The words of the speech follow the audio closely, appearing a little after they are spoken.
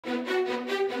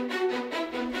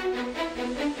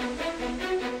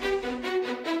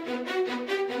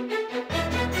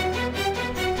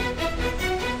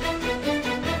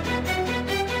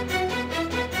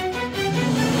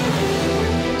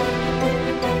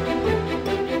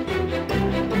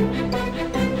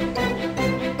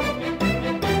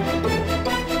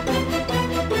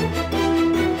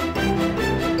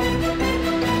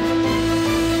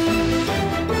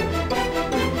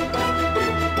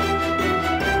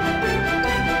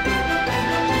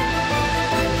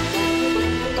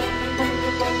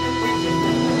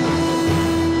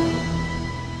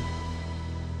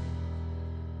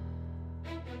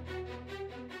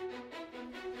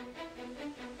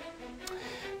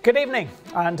Good evening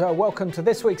and welcome to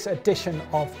this week's edition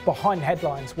of Behind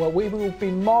Headlines, where we will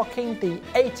be marking the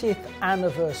 80th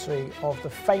anniversary of the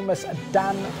famous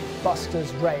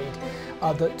Dambusters Raid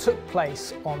that took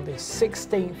place on the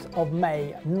 16th of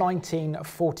May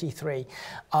 1943.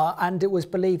 And it was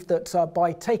believed that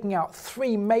by taking out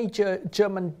three major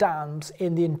German dams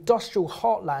in the industrial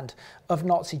heartland of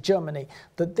Nazi Germany,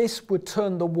 that this would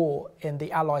turn the war in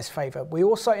the Allies' favour. We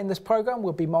also, in this programme,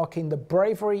 will be marking the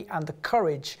bravery and the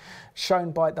courage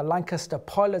shown by the Lancaster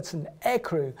pilots and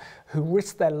aircrew who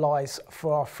risked their lives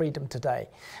for our freedom today.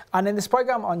 And in this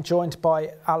programme, I'm joined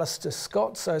by Alistair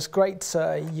Scott, so it's great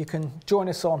you can join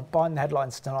us on Behind the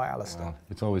Headlines tonight, Alistair. Well,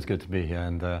 it's always good to be here,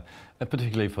 and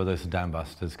particularly for this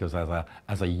Dambusters, because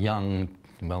as a young,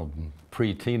 well,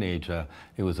 pre-teenager,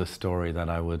 it was a story that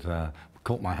I would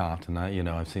caught my heart, and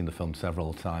I've seen the film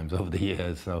several times over the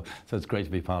years, so it's great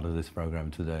to be part of this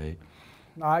program today.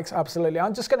 No, absolutely.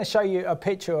 I'm just going to show you a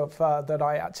picture of that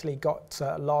I actually got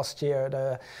last year at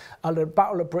a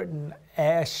Battle of Britain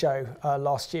air show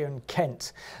last year in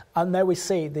Kent. And there we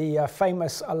see the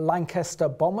famous Lancaster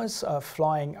Bombers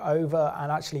flying over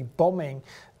and actually bombing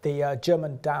the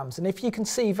German dams. And if you can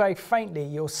see very faintly,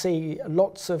 you'll see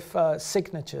lots of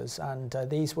signatures, and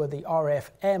these were the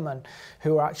RAF airmen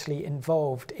who were actually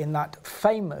involved in that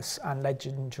famous and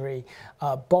legendary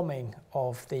bombing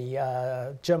of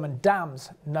the German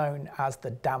dams known as the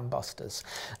Dambusters.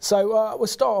 So we'll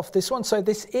start off this one. So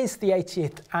this is the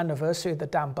 80th anniversary of the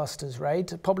Dambusters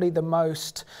Raid, probably the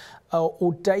most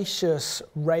audacious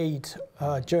raid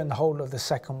during the whole of the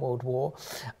Second World War,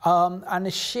 and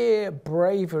the sheer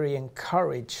bravery and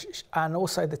courage and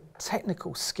also the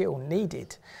technical skill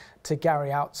needed to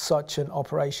carry out such an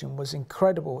operation was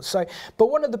incredible. So, but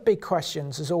one of the big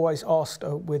questions is always asked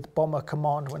with Bomber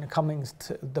Command when it comes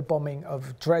to the bombing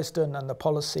of Dresden and the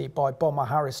policy by Bomber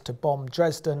Harris to bomb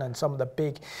Dresden and some of the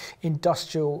big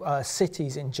industrial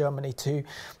cities in Germany to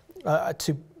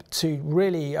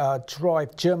really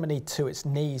drive Germany to its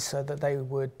knees so that they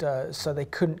would, so they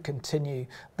couldn't continue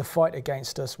the fight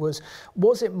against us. Was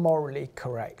it morally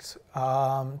correct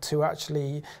to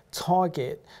actually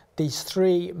target these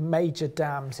three major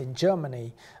dams in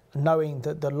Germany, knowing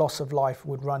that the loss of life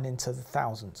would run into the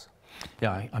thousands?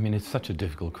 Yeah, I mean, it's such a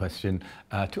difficult question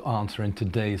to answer in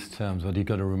today's terms, but you've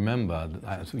got to remember,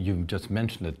 as you just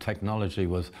mentioned it, technology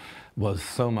was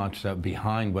so much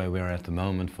behind where we are at the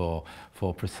moment for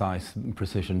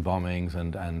precision bombings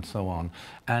and so on.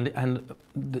 And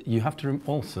you have to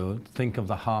also think of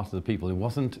the heart of the people. It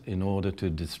wasn't in order to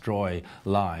destroy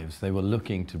lives. They were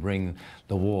looking to bring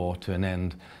the war to an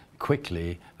end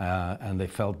quickly, and they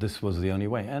felt this was the only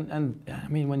way. And I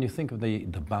mean, when you think of the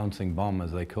bouncing bomb,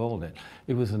 as they called it,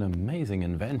 it was an amazing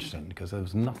invention, because there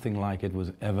was nothing like it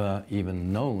was ever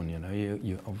even known.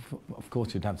 Of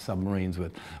course you'd have submarines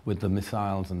with the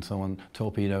missiles and so on,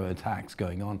 torpedo attacks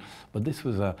going on, but this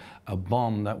was a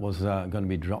bomb that was going to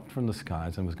be dropped from the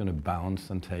skies and was going to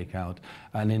bounce and take out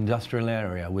an industrial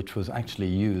area which was actually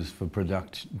used for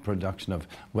production of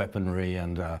weaponry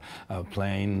and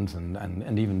planes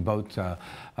and even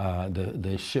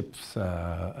the ship's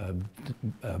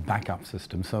backup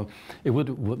system. So it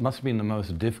must have been the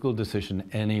most difficult decision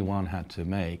anyone had to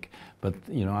make. But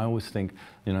I always think,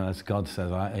 as God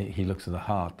says, He looks at the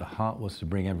heart. The heart was to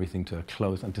bring everything to a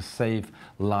close and to save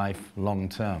life long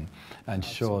term. And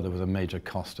sure, there was a major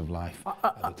cost of life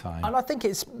at the time. And I think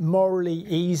it's morally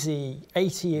easy,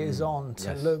 80 years on,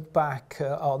 to look back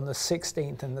on the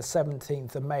 16th and the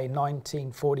 17th of May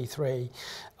 1943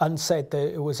 and said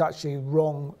that it was actually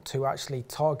wrong to actually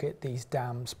target these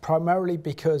dams, primarily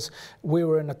because we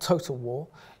were in a total war.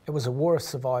 It was a war of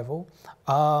survival,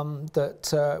 that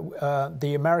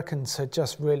the Americans had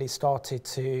just really started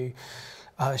to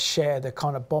share the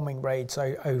kind of bombing raids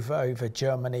over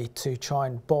Germany to try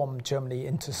and bomb Germany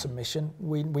into submission.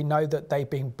 We know that they've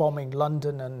been bombing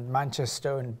London and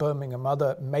Manchester and Birmingham,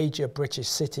 other major British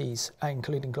cities,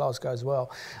 including Glasgow as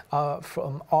well,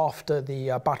 from after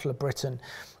the Battle of Britain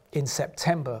in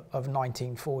September of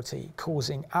 1940,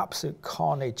 causing absolute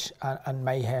carnage and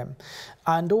mayhem.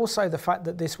 And also the fact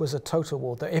that this was a total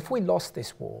war, that if we lost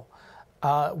this war,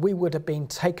 we would have been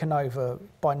taken over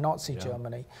by Nazi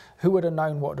Germany. Who would have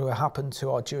known what would have happened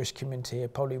to our Jewish community here,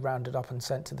 probably rounded up and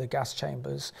sent to the gas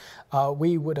chambers.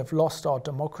 We would have lost our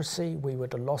democracy, we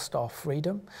would have lost our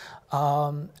freedom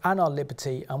and our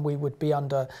liberty, and we would be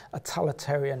under a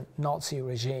totalitarian Nazi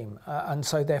regime. And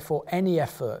so therefore any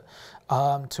effort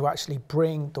to actually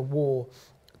bring the war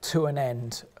to an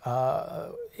end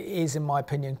is, in my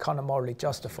opinion, kind of morally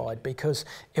justified, because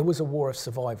it was a war of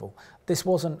survival. this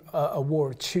wasn't a war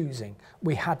of choosing.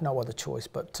 We had no other choice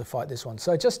but to fight this one.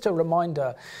 So just a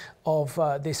reminder of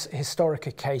this historic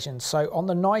occasion. So on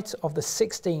the night of the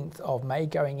 16th of May,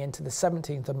 going into the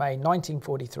 17th of May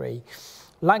 1943,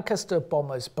 Lancaster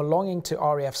Bombers belonging to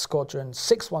RAF Squadron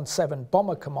 617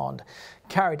 Bomber Command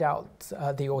carried out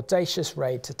the audacious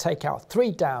raid to take out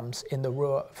 3 dams in the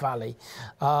Ruhr Valley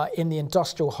in the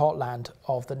industrial heartland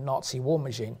of the Nazi war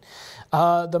machine,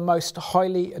 the most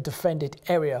highly defended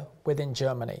area within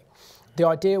Germany. The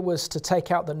idea was to take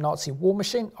out the Nazi war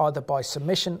machine either by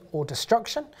submission or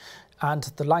destruction, and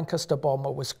the Lancaster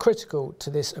bomber was critical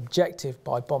to this objective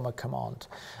by Bomber Command.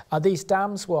 These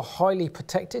dams were highly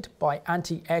protected by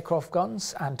anti-aircraft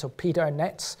guns and torpedo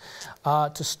nets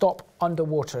to stop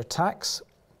underwater attacks.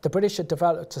 The British had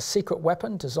developed a secret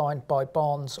weapon designed by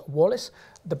Barnes Wallis,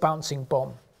 the bouncing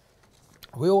bomb.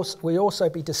 We'll also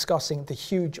be discussing the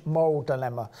huge moral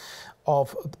dilemma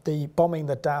of the bombing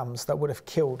the dams that would have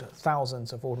killed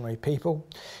thousands of ordinary people,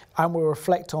 and we'll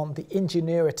reflect on the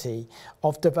ingenuity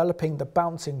of developing the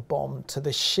bouncing bomb to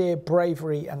the sheer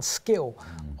bravery and skill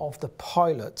of the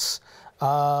pilots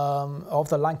of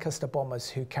the Lancaster Bombers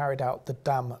who carried out the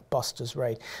Dambusters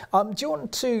Raid. Do you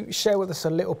want to share with us a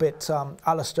little bit,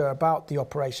 Alistair, about the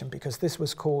operation, because this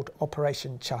was called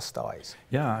Operation Chastise?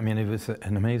 Yeah, I mean, it was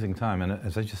an amazing time, and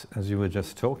as you were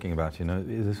just talking about, you know,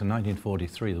 this was in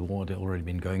 1943. The war had already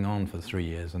been going on for 3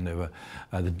 years, and they were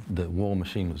the war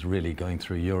machine was really going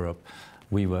through Europe.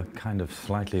 We were kind of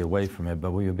slightly away from it,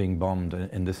 but we were being bombed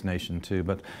in this nation too.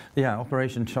 But yeah,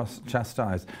 Operation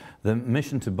Chastise. The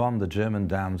mission to bomb the German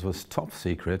dams was top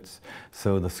secret,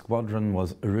 so the squadron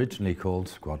was originally called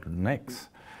Squadron X,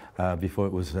 before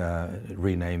it was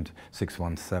renamed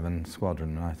 617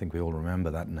 Squadron, and I think we all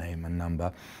remember that name and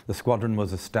number. The squadron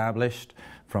was established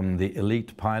from the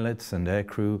elite pilots and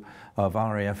aircrew of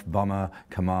RAF Bomber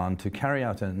Command to carry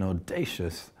out an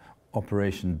audacious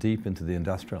operation deep into the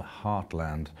industrial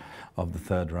heartland of the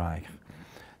Third Reich.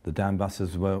 The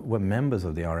Dambusters were members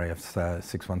of the RAF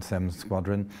 617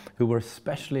 Squadron who were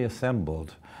specially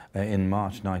assembled in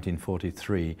March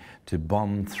 1943 to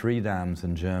bomb 3 dams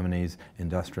in Germany's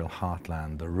industrial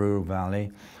heartland, the Ruhr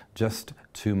Valley, just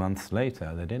 2 months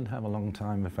later. They didn't have a long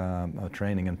time of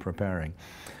training and preparing.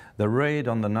 The raid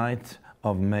on the night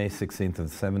of May 16th and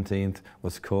 17th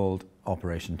was called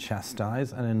Operation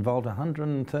Chastise and involved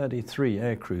 133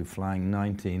 aircrew flying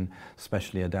 19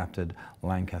 specially adapted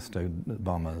Lancaster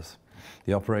bombers.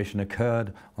 The operation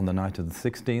occurred on the night of the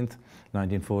 16th,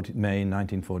 May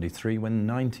 1943, when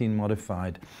 19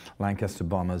 modified Lancaster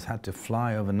bombers had to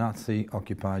fly over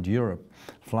Nazi-occupied Europe,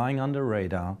 flying under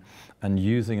radar and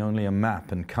using only a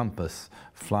map and compass,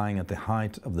 flying at the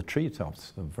height of the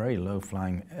treetops, a very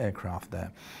low-flying aircraft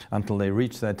there, until they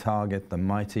reached their target, the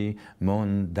mighty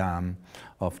Mohn Dam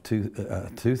of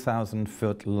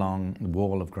 2,000-foot-long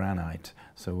wall of granite.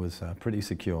 So it was pretty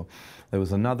secure. There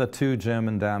was another 2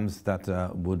 German dams that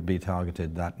would be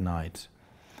targeted that night.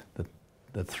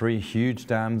 The 3 huge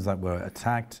dams that were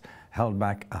attacked held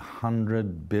back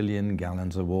 100 billion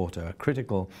gallons of water,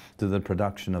 critical to the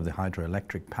production of the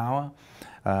hydroelectric power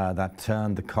that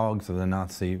turned the cogs of the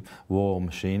Nazi war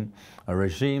machine, a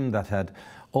regime that had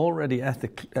already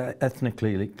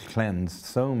ethnically cleansed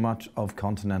so much of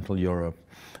continental Europe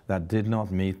that did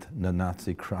not meet the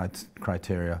Nazi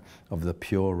criteria of the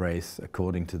pure race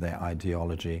according to their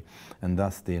ideology, and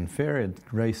thus the inferior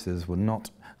races were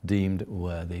not deemed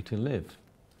worthy to live.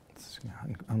 It's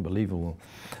unbelievable.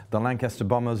 The Lancaster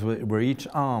bombers were each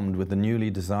armed with the newly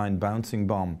designed bouncing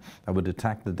bomb that would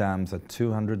attack the dams at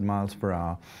 200 miles per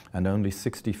hour and only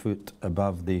 60 feet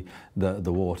above the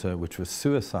water, which was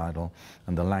suicidal,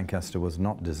 and the Lancaster was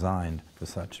not designed for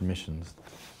such missions.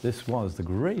 This was the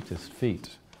greatest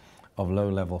feat of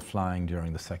low-level flying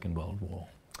during the Second World War.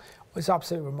 It's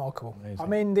absolutely remarkable. Amazing. I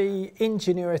mean, the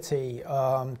ingenuity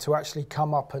to actually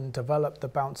come up and develop the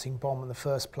bouncing bomb in the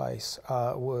first place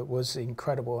was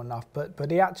incredible enough. But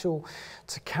the actual,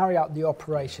 to carry out the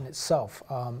operation itself,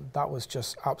 that was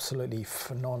just absolutely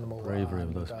phenomenal. Bravery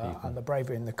of those people. And the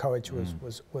bravery and the courage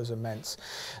was immense.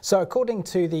 So according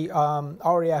to the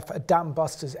RAF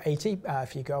Dambusters 80,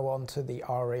 if you go on to the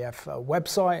RAF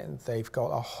website, they've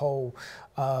got a whole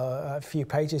a few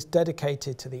pages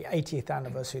dedicated to the 80th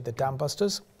anniversary of the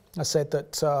Dambusters. I said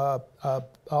that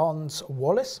Barnes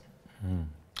Wallis,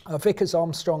 Vickers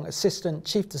Armstrong, assistant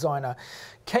chief designer,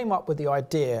 came up with the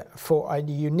idea for a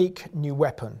unique new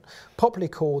weapon, popularly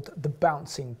called the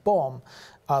bouncing bomb,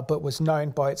 but was known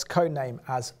by its code name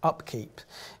as Upkeep.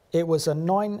 It was a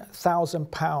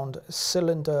 9,000-pound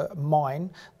cylinder mine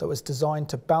that was designed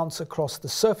to bounce across the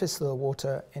surface of the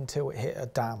water until it hit a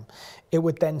dam. It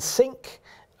would then sink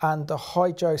and the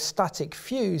hydrostatic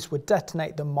fuse would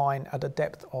detonate the mine at a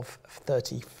depth of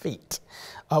 30 feet.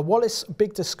 Wallis'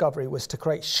 big discovery was to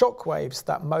create shock waves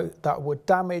that would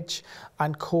damage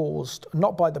and caused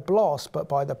not by the blast but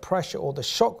by the pressure or the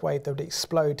shock wave that would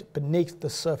explode beneath the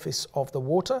surface of the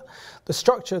water. The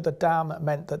structure of the dam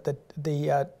meant that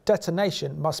the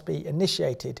detonation must be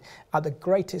initiated at the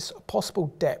greatest possible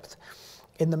depth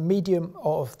in the medium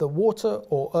of the water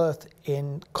or earth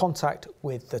in contact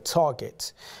with the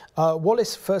target.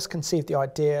 Wallis first conceived the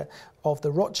idea of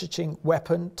the rotating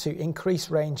weapon to increase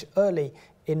range early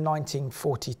in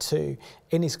 1942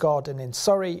 in his garden in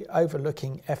Surrey,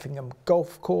 overlooking Effingham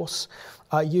Golf Course,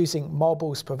 using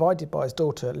marbles provided by his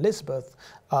daughter Elizabeth,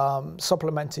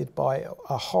 supplemented by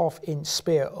a half-inch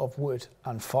spear of wood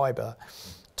and fibre.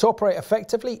 To operate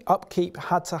effectively, upkeep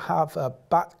had to have a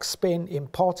backspin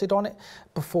imparted on it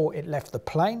before it left the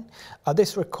plane.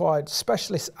 This required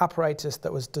specialist apparatus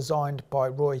that was designed by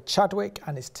Roy Chadwick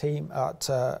and his team at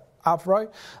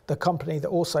Avro, the company that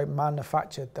also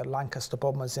manufactured the Lancaster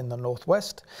Bombers in the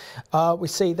northwest. We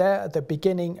see there at the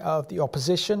beginning of the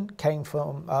opposition came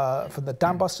from the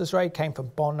Dambusters Raid, came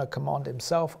from Bomber Command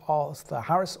himself, Arthur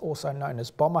Harris, also known as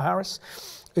Bomber Harris,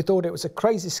 who thought it was a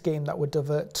crazy scheme that would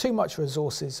divert too much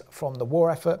resources from the war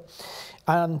effort.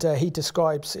 And he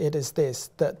describes it as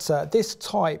this, that this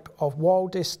type of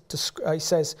wildest, he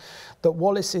says that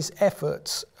Wallis's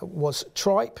efforts was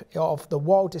tripe of the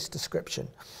wildest description.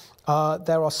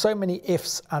 There are so many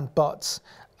ifs and buts,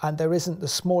 and there isn't the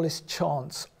smallest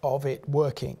chance of it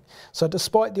working. So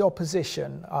despite the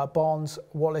opposition, Barnes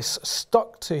Wallis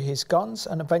stuck to his guns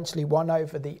and eventually won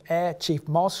over the Air Chief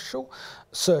Marshal,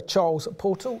 Sir Charles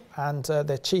Portal, and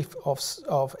the Chief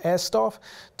of Air Staff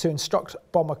to instruct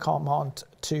Bomber Command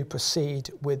to proceed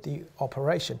with the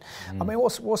operation. I mean,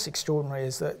 what's extraordinary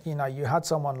is that, you know, you had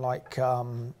someone like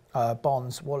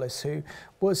Barnes Wallis, who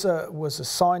was a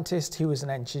scientist, he was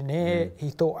an engineer, he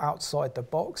thought outside the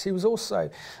box. He was also,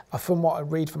 from what I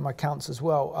read from accounts as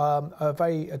well, a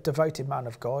very devoted man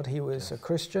of God. He was a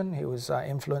Christian, he was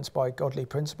influenced by godly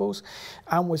principles,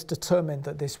 and was determined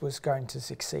that this was going to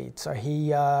succeed. So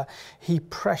he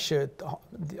pressured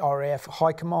the RAF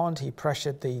High Command, he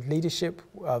pressured the leadership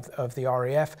of the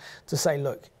RAF to say,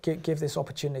 look, give this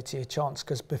opportunity a chance,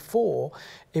 because before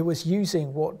it was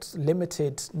using what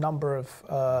limited number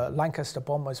of Lancaster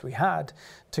bombers we had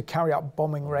to carry out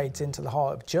bombing raids into the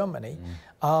heart of Germany.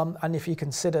 And if you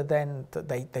consider then that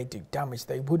they do damage,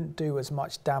 they wouldn't do as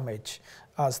much damage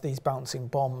as these bouncing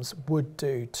bombs would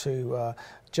do to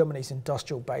Germany's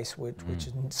industrial base, which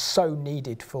is so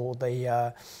needed for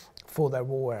their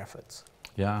war efforts.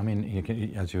 Yeah, I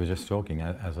mean, as you were just talking,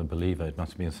 as a believer, it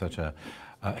must have been such a...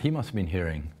 he must have been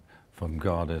hearing from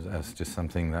God as just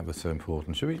something that was so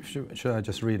important. Should I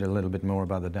just read a little bit more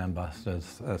about the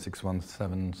Dambusters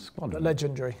 617 Squadron? The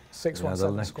legendary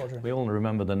 617 Squadron. We all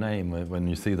remember the name when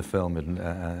you see the film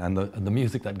and the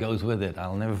music that goes with it.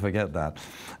 I'll never forget that.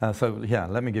 So yeah,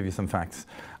 let me give you some facts.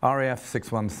 RAF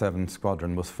 617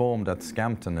 Squadron was formed at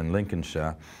Scampton in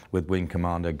Lincolnshire with Wing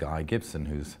Commander Guy Gibson,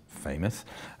 who's famous,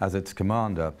 as its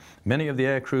commander. Many of the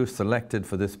aircrew selected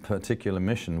for this particular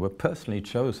mission were personally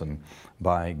chosen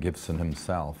by Gibson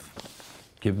himself.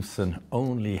 Gibson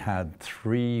only had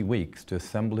 3 weeks to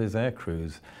assemble his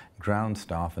aircrews, ground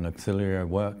staff and auxiliary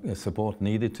support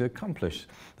needed to accomplish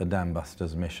the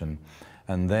Dambusters mission,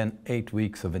 and then 8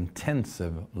 weeks of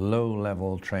intensive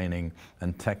low-level training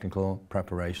and technical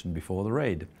preparation before the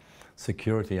raid.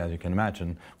 Security, as you can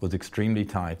imagine, was extremely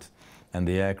tight, and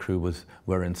the aircrew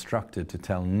were instructed to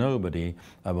tell nobody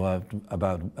about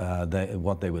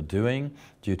what they were doing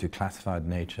due to the classified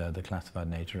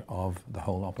nature of the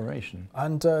whole operation.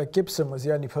 And Gibson was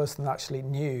the only person that actually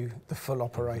knew the full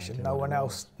operation. No one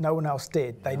else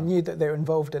did. They knew that they were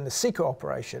involved in the secret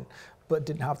operation, but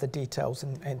didn't have the details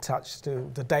in touch to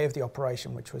the day of the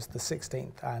operation, which was the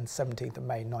 16th and 17th of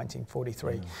May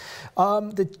 1943.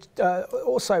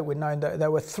 Also, we're known that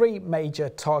there were 3 major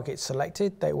targets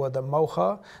selected. They were the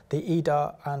Moher, the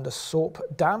Ida and the Sorp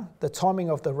Dam. The timing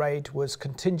of the raid was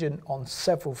contingent on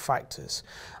several factors,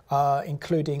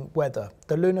 including weather,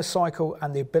 the lunar cycle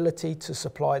and the ability to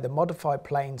supply the modified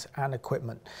planes and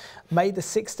equipment. May the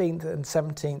 16th and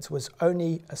 17th was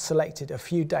only selected a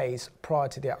few days prior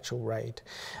to the actual raid.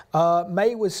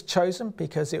 May was chosen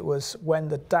because it was when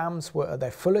the dams were at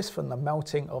their fullest from the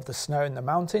melting of the snow in the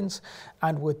mountains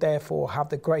and would therefore have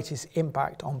the greatest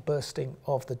impact on bursting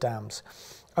of the dams.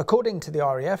 According to the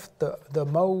RAF, the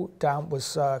Mo Dam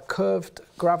was a curved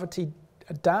gravity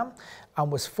dam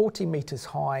and was 40 metres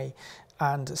high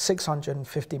and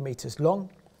 650 metres long.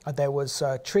 There was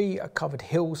tree-covered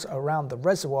hills around the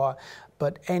reservoir,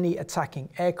 but any attacking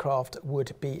aircraft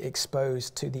would be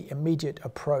exposed to the immediate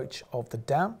approach of the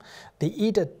dam. The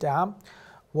Eder Dam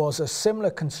was a similar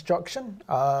construction,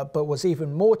 but was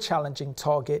even more challenging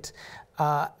target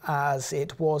as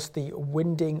it was the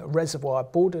winding reservoir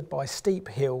bordered by steep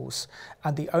hills,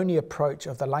 and the only approach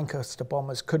of the Lancaster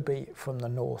Bombers could be from the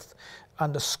north.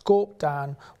 And the Scorp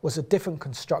Dam was a different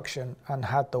construction and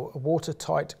had the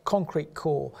watertight concrete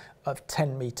core of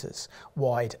 10 metres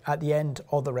wide at the end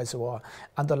of the reservoir,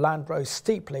 and the land rose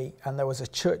steeply, and there was a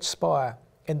church spire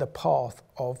in the path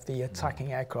of the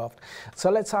attacking aircraft. So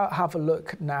let's have a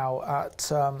look now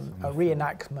at a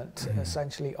reenactment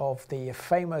essentially of the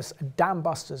famous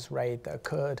Dambusters Raid that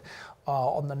occurred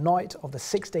on the night of the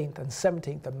 16th and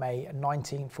 17th of May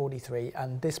 1943,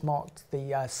 and this marked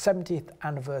the 70th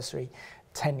anniversary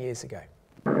 10 years ago.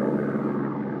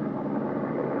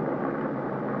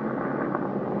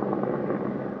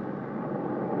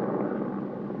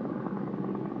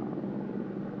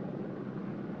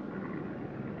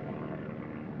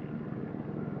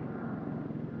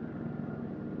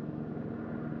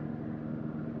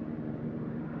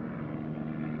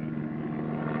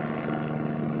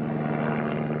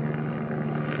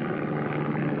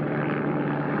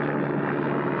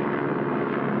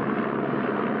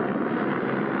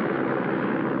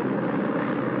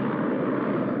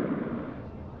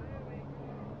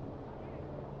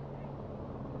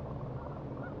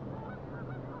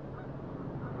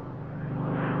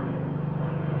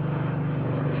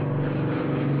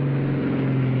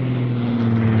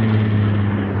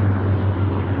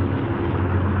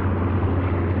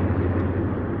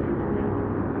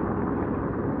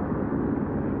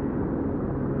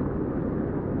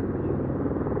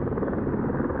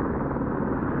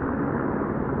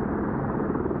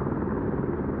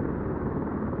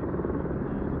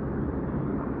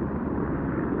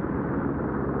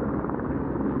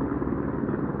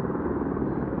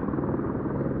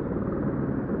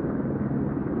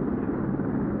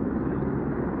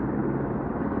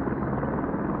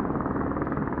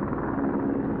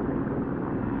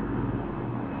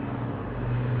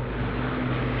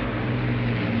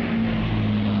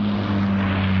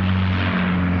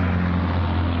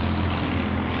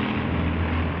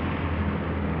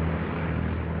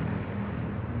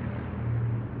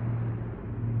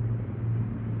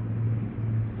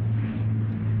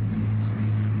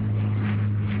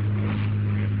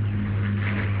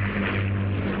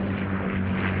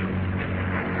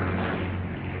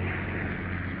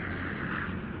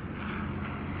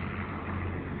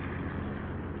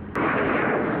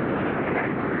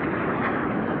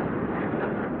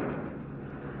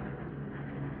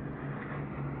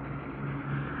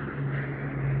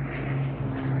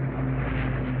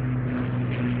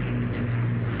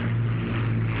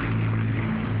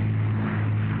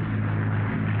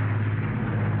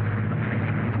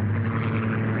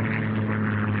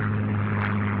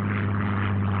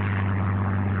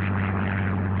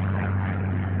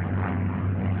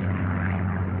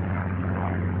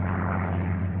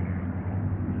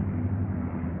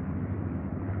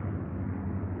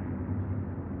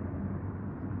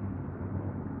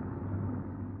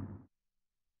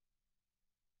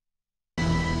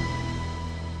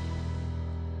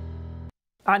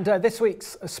 And this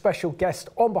week's special guest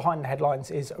on Behind the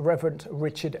Headlines is Reverend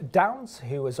Richard Downes,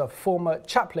 who was a former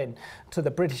chaplain to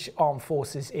the British Armed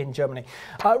Forces in Germany.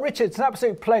 Richard, it's an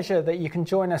absolute pleasure that you can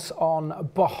join us on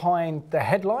Behind the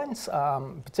Headlines,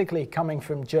 particularly coming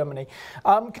from Germany.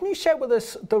 Can you share with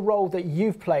us the role that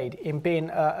you've played in being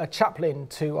a chaplain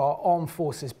to our armed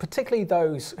forces, particularly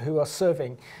those who are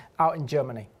serving out in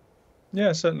Germany?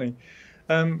 Yeah, certainly.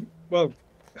 Well,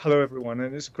 hello everyone,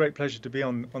 and it's a great pleasure to be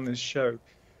on this show.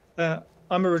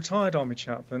 I'm a retired Army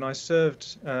chaplain. I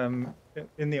served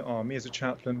in the Army as a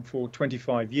chaplain for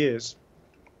 25 years,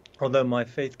 although my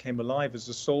faith came alive as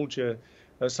a soldier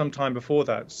sometime before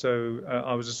that. So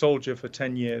I was a soldier for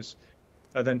 10 years,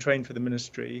 then trained for the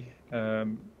ministry,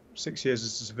 6 years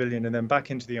as a civilian, and then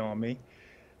back into the Army.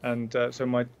 And so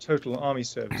my total Army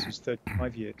service is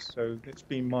 35 years. So it's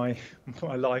been my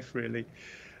life, really.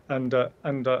 And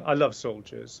I love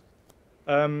soldiers.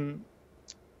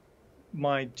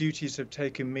 My duties have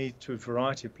taken me to a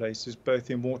variety of places,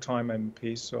 both in wartime and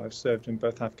peace. So I've served in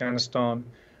both Afghanistan,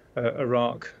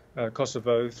 Iraq,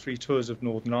 Kosovo, 3 tours of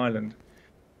Northern Ireland.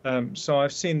 So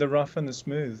I've seen the rough and the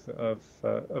smooth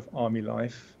of Army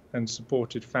life and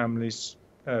supported families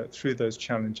through those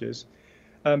challenges.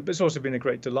 But it's also been a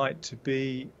great delight to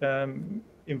be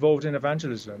involved in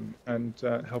evangelism and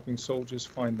helping soldiers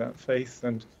find that faith.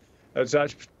 And it's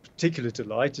actually a particular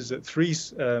delight is that 3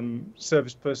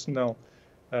 service personnel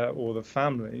or the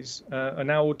families, are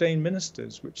now ordained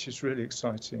ministers, which is really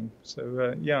exciting.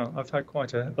 So yeah, I've had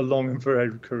quite a long and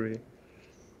varied career.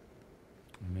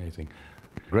 Amazing.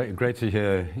 Great to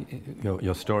hear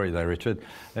your story there, Richard.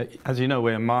 As you know,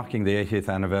 we're marking the 80th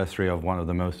anniversary of one of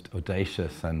the most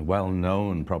audacious and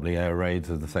well-known, probably, air raids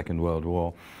of the Second World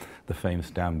War, the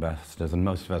famous Dambusters, and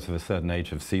most of us of a certain age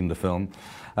have seen the film.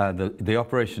 The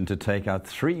operation to take out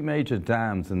 3 major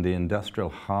dams in the industrial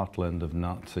heartland of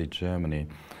Nazi Germany.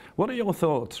 What are your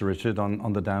thoughts, Richard,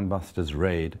 on the Dambusters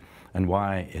Raid and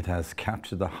why it has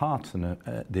captured the heart and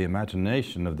the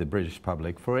imagination of the British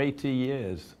public for 80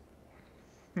 years?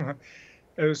 It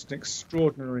was an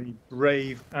extraordinary,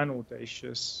 brave and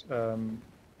audacious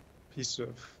piece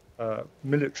of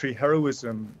military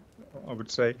heroism, I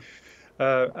would say.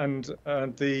 And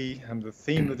the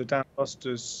theme of the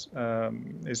Dambusters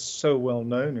is so well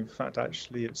known. In fact,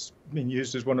 actually, it's been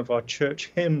used as one of our church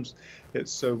hymns.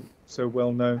 It's so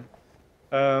well known.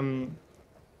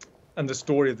 And the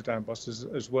story of the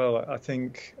Dambusters as well. I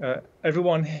think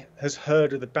everyone has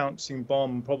heard of the bouncing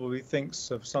bomb, probably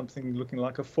thinks of something looking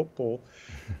like a football,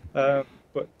 but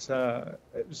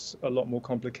it's a lot more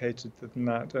complicated than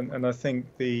that. And I think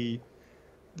the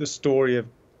story of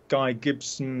Guy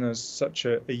Gibson as such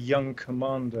a young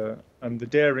commander and the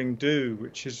daring do,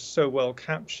 which is so well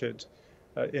captured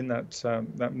in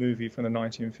that movie from the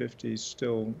 1950s,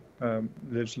 still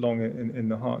lives long in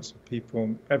the hearts of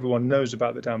people. Everyone knows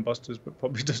about the Dambusters, but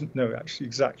probably doesn't know actually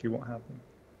exactly what happened.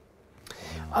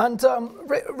 And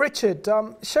Richard,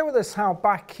 share with us how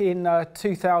back in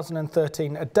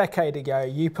 2013, a decade ago,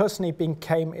 you personally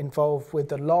became involved with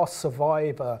the last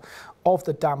survivor of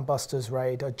the Dambusters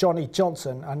Raid, Johnny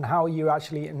Johnson, and how you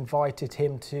actually invited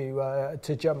him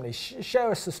to Germany.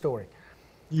 Share us the story.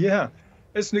 Yeah.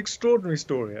 It's an extraordinary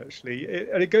story, actually,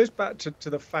 and it goes back to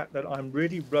the fact that I'm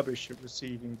really rubbish at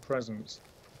receiving presents.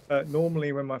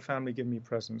 Normally, when my family give me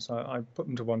presents, I put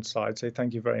them to one side, say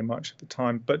thank you very much at the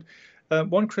time. But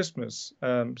one Christmas,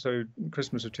 so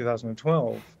Christmas of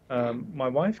 2012, my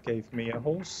wife gave me a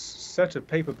whole set of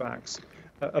paperbacks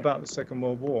about the Second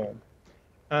World War,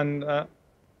 and I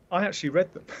actually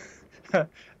read them.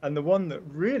 And the one that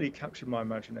really captured my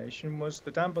imagination was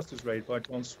the Dambusters Raid by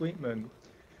John Sweetman.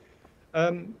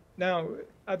 Now,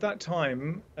 at that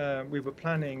time, we were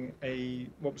planning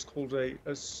what was called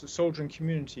a soldier and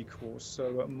community course,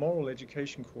 so a moral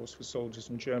education course for soldiers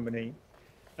in Germany.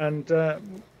 And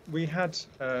we had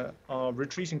our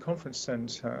retreat and conference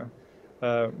centre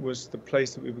was the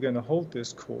place that we were going to hold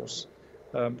this course,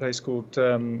 a place called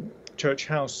Church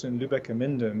House in Lübeck am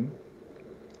Minden.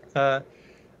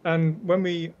 And when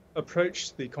we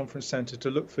approached the conference centre to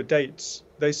look for dates,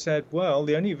 they said, well,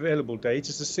 the only available date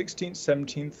is the 16th,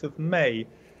 17th of May.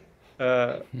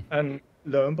 And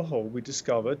lo and behold, we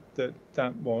discovered that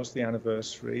that was the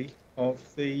anniversary of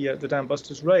the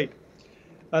Dambusters Raid.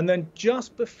 And then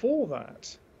just before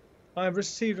that, I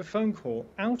received a phone call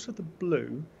out of the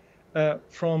blue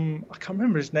from, I can't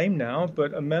remember his name now,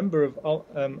 but a member of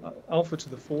Alpha to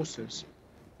the Forces,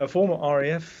 a former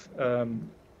RAF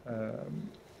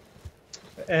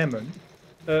airman,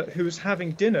 who was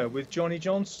having dinner with Johnny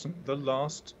Johnson, the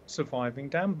last surviving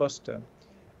Dambuster.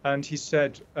 And he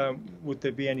said, would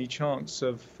there be any chance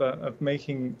of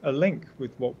making a link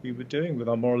with what we were doing with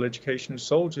our moral education of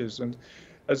soldiers? And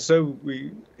so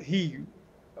he,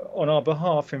 on our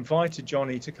behalf, invited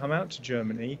Johnny to come out to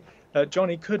Germany.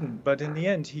 Johnny couldn't, but in the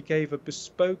end, he gave a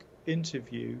bespoke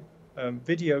interview,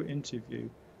 video interview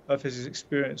of his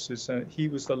experiences. He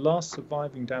was the last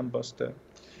surviving Dambuster.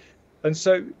 And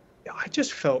so I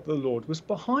just felt the Lord was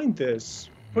behind this,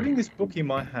 putting this book in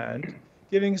my hand,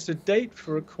 giving us a date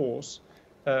for a course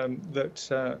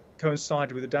that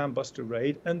coincided with the Dambuster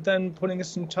Raid, and then putting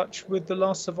us in touch with the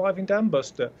last surviving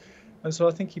Dambuster. And so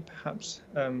I think he perhaps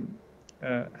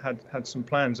had some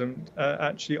plans. And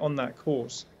actually on that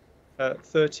course,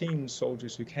 13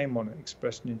 soldiers who came on it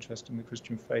expressed an interest in the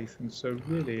Christian faith. And so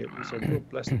really it was a real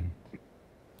blessing.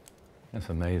 That's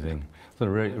amazing. It's a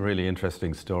really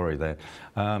interesting story there.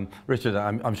 Richard,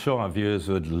 I'm sure our viewers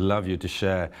would love you to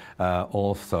share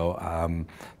also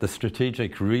the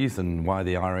strategic reason why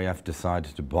the RAF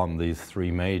decided to bomb these 3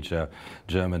 major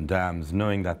German dams,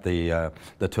 knowing that the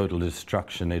total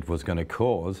destruction it was going to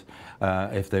cause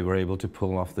if they were able to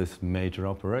pull off this major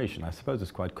operation. I suppose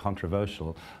it's quite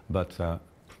controversial, but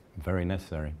very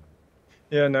necessary.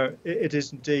 Yeah, no, it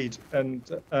is indeed. And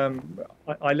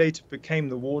I later became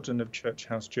the warden of Church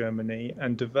House Germany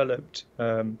and developed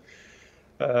the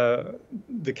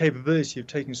capability of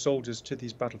taking soldiers to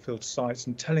these battlefield sites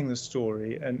and telling the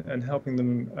story and helping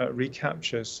them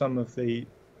recapture some of the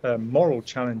moral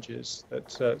challenges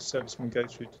that servicemen go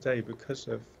through today because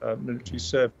of military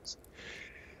service.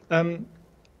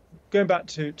 Going back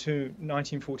to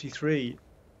 1943,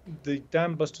 the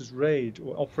Dambusters Raid,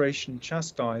 or Operation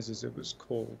Chastise as it was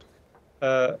called,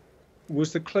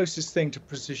 was the closest thing to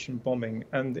precision bombing,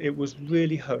 and it was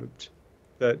really hoped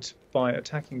that by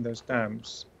attacking those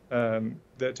dams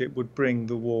that it would bring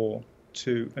the war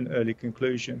to an early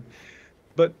conclusion.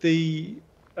 But the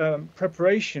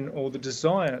preparation or the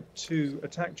desire to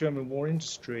attack German war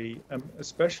industry,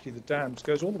 especially the dams,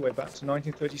 goes all the way back to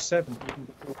 1937, even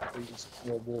before the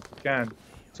World War began.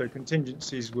 So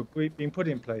contingencies were being put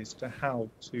in place to how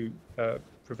to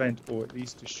prevent or at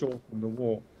least to shorten the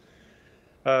war.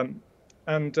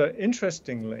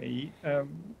 Interestingly,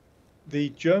 the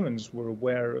Germans were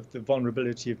aware of the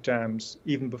vulnerability of dams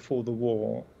even before the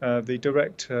war. The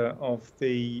director of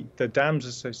the Dams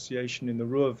Association in the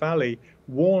Ruhr Valley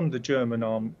warned the German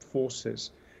armed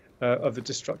forces of the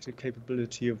destructive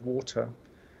capability of water,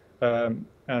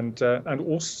 and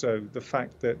also the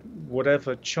fact that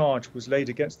whatever charge was laid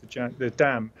against the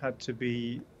dam had to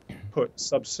be put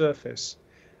subsurface.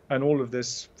 And all of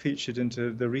this featured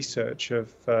into the research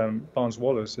of Barnes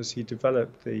Wallis as he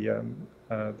developed the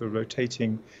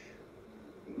rotating,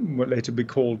 what later be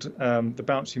called the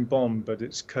bouncing bomb, but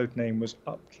its code name was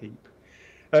Upkeep.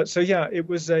 So yeah, it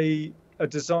was a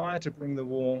desire to bring the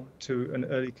war to an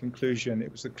early conclusion.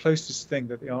 It was the closest thing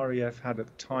that the RAF had at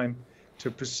the time to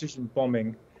precision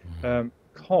bombing,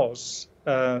 because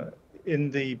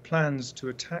in the plans to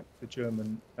attack the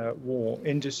German war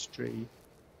industry,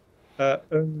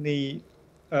 only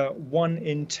 1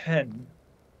 in 10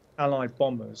 Allied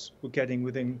bombers were getting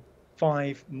within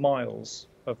 5 miles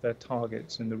of their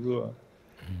targets in the Ruhr.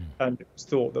 And it was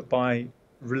thought that by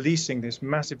releasing this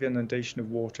massive inundation of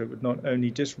water, it would not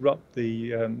only disrupt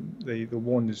the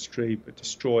war industry, but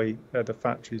destroy the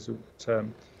factories that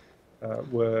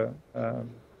were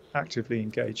actively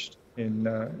engaged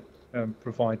in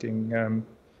providing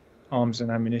arms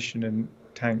and ammunition and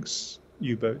tanks,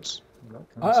 U-boats.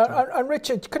 And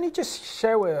Richard, can you just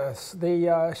share with us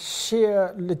the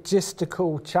sheer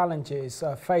logistical challenges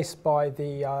faced by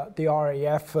the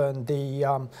RAF and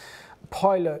the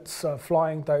pilots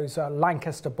flying those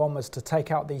Lancaster Bombers to take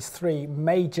out these 3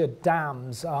 major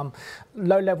dams,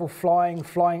 low-level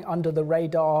flying under the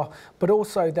radar, but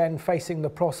also then facing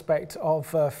the prospect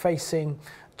of facing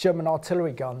German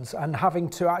artillery guns and having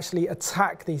to actually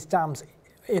attack these dams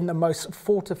in the most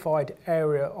fortified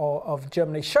area of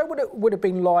Germany. Show what it would have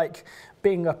been like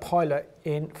being a pilot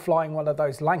in flying one of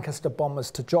those Lancaster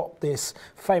bombers to drop this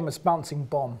famous bouncing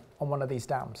bomb on one of these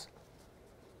dams.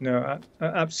 No,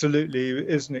 absolutely. It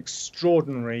is an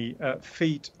extraordinary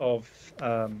feat of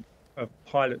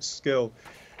pilot skill.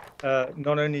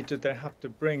 Not only did they have to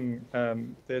bring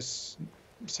this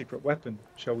secret weapon,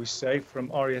 shall we say,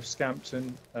 from RAF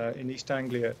Scampton in East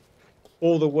Anglia,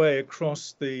 all the way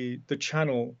across the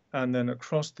Channel and then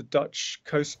across the Dutch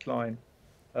coastline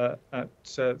at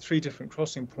 3 different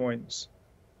crossing points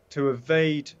to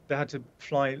evade. They had to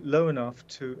fly low enough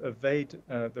to evade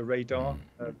the radar.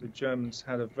 The Germans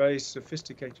had a very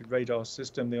sophisticated radar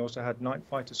system. They also had night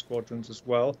fighter squadrons as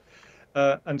well.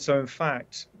 And so, in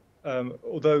fact,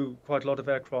 although quite a lot of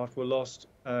aircraft were lost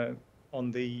on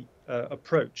the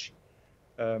approach,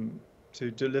 to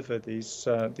deliver these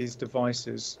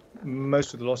devices,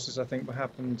 most of the losses, I think,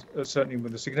 happened, certainly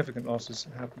with the significant losses,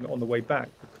 happened on the way back,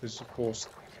 because, of course,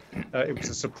 it was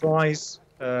a surprise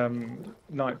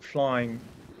night flying,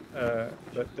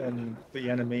 but then the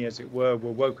enemy, as it were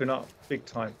woken up big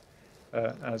time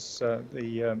as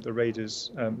the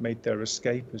raiders made their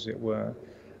escape, as it were.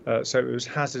 So it was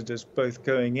hazardous both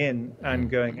going in and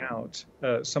going out.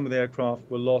 Some of the aircraft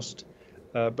were lost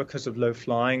because of low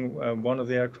flying. One of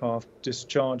the aircraft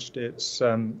discharged its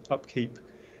Upkeep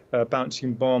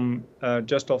bouncing bomb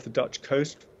just off the Dutch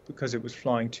coast because it was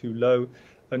flying too low.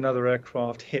 Another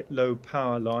aircraft hit low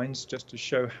power lines just to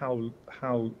show how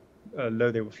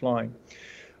low they were flying.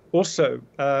 Also,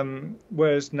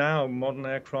 whereas now modern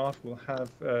aircraft will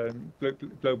have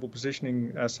global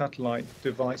positioning satellite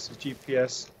devices,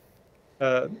 GPS,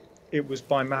 it was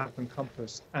by map and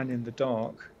compass and in the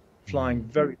dark, flying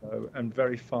very low and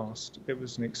very fast. It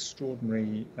was an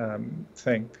extraordinary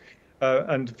thing.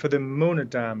 And for the Mona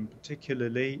Dam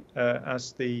particularly,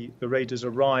 as the raiders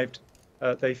arrived,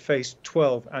 they faced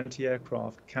 12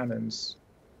 anti-aircraft cannons.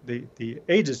 The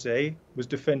Audacious was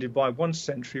defended by 1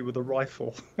 sentry with a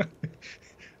rifle,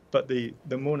 but the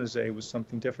Monazet was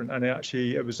something different. And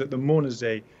it was at the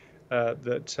Monazet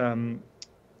that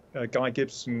Guy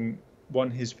Gibson won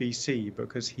his VC,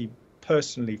 because he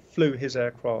personally flew his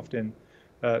aircraft in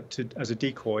as a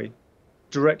decoy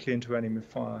directly into enemy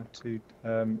fire to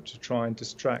try and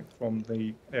distract from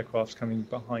the aircrafts coming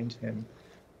behind him.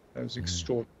 It was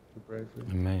extraordinary bravery.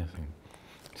 Amazing.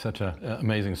 Such an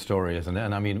amazing story, isn't it?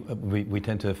 And I mean, we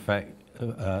tend to affect,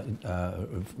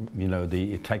 you know,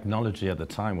 the technology at the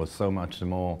time was so much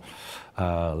more,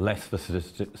 less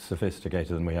sophisticated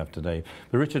than we have today.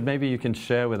 But Richard, maybe you can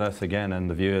share with us again and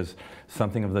the viewers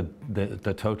something of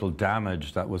the total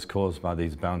damage that was caused by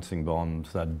these bouncing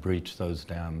bombs that breached those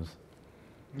dams.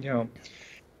 Yeah.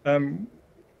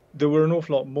 There were an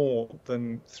awful lot more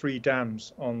than 3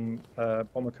 dams on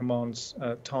Bomber Command's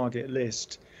target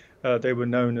list. They were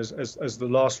known as the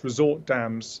last resort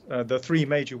dams. The 3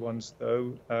 major ones,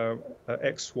 though,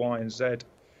 X, Y, and Z,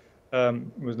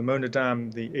 was the Mona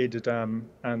Dam, the Eder Dam,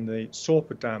 and the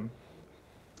Sorpe Dam.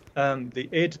 The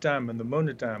Eder Dam and the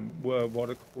Mona Dam were what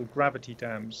are called gravity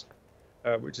dams,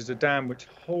 which is a dam which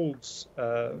holds,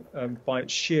 by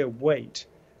its sheer weight,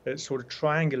 it's sort of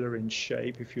triangular in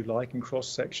shape, if you like, in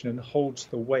cross-section, and holds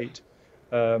the weight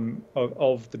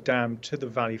of the dam to the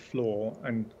valley floor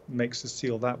and makes the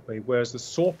seal that way. Whereas the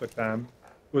Sorpe Dam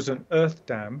was an earth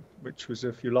dam, which was,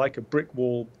 if you like, a brick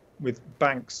wall with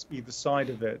banks either side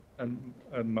of it, and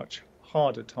a much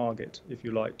harder target, if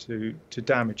you like, to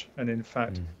damage. And in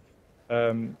fact,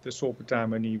 the Sorpe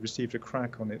Dam only received a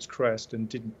crack on its crest and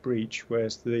didn't breach,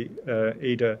 whereas the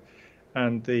Eder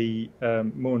and the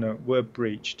Mona were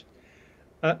breached.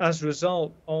 As a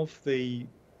result of the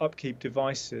upkeep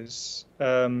devices,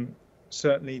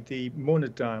 certainly the Mona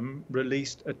Dam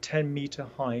released a 10-meter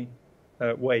high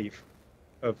wave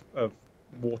of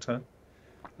water,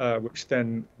 which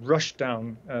then rushed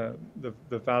down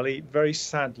the valley. Very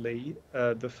sadly,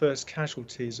 the first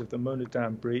casualties of the Mona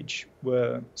Dam breach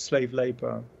were slave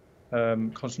labor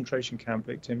concentration camp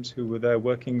victims who were there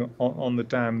working on the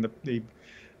dam. The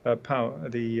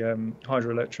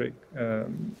hydroelectric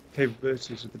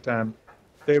capabilities of the dam.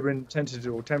 They were in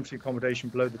tentative or temporary accommodation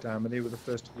below the dam, and they were the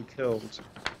first to be killed.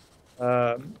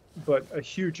 But a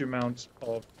huge amount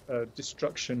of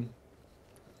destruction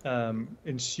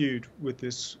ensued with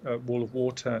this wall of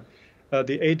water.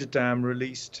 The Eder Dam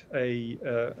released a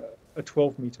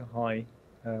 12-meter high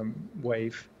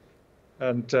wave,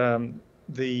 and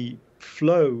the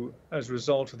flow as a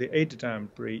result of the Eder Dam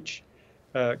breach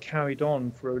carried on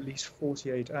for at least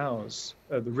 48 hours.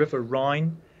 The River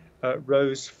Rhine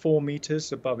rose 4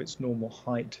 meters above its normal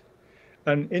height.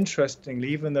 And interestingly,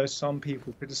 even though some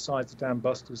people criticized the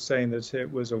Dambusters, saying that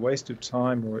it was a waste of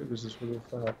time or it was a sort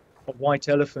of a white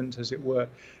elephant, as it were,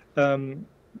 a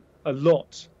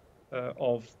lot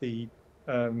of the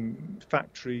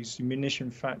factories,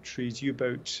 munition factories,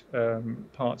 U-boat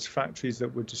parts factories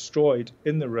that were destroyed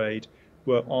in the raid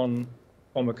were on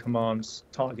Bomber Command's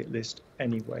target list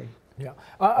anyway. Yeah,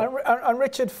 and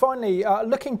Richard, finally,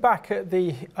 looking back at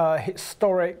the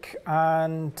historic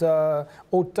and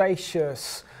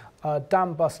audacious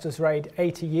Dambusters Raid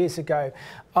 80 years ago,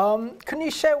 can you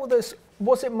share with us,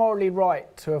 was it morally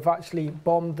right to have actually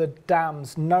bombed the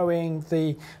dams, knowing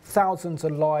the thousands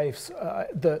of lives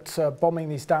that bombing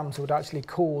these dams would actually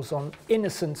cause on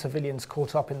innocent civilians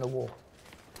caught up in the war?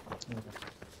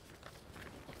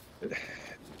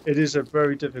 It is a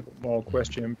very difficult moral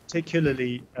question,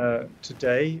 particularly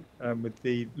today with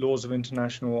the laws of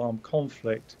international armed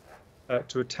conflict.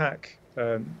 To attack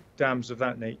dams of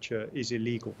that nature is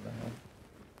illegal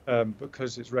now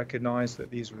because it's recognized that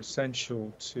these are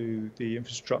essential to the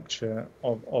infrastructure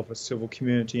of a civil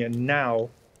community. And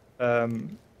now our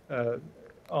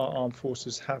armed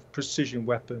forces have precision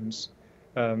weapons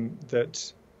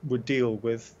that would deal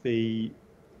with the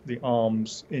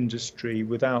arms industry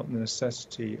without the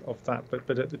necessity of that.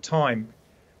 But at the time,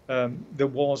 there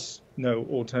was no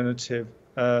alternative.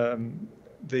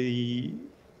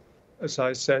 As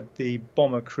I said, the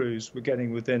bomber crews were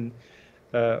getting within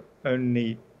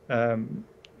only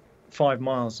 5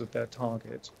 miles of their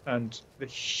target, and the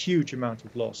huge amount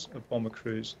of loss of bomber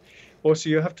crews. Also,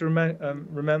 you have to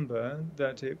remember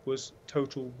that it was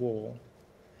total war,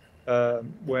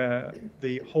 where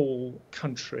the whole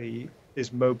country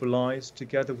is mobilized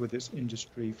together with its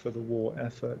industry for the war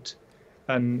effort.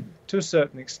 And to a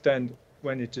certain extent,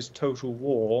 when it is total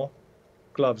war,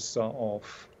 gloves are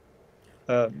off.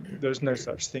 There's no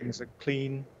such thing as a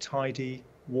clean, tidy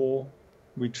war.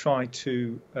 We try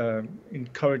to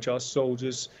encourage our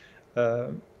soldiers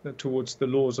towards the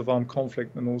laws of armed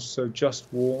conflict and also just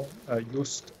war,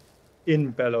 just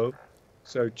in bello,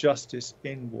 so justice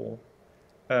in war.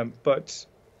 But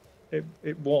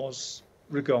it was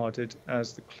regarded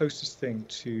as the closest thing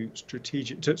to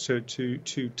strategic,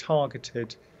 to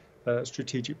targeted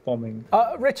strategic bombing.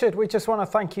 Richard, we just want to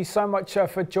thank you so much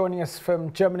for joining us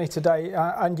from Germany today,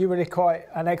 and you're really quite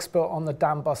an expert on the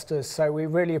Dambusters, so we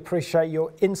really appreciate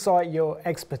your insight, your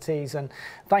expertise, and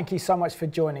thank you so much for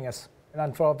joining us.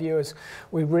 And for our viewers,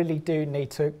 we really do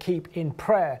need to keep in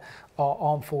prayer our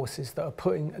armed forces that are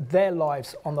putting their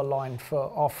lives on the line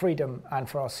for our freedom and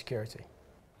for our security.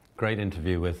 Great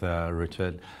interview with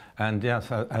Richard. And yes,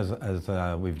 as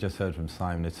we've just heard from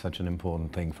Simon, it's such an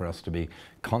important thing for us to be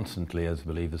constantly, as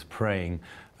believers, praying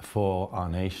for our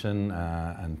nation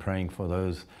and praying for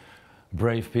those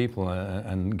brave people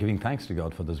and giving thanks to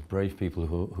God for those brave people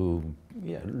who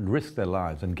risked their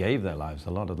lives and gave their lives. A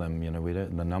lot of them, you know,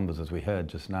 the numbers, as we heard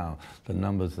just now, the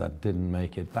numbers that didn't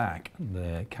make it back,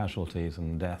 the casualties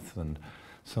and deaths and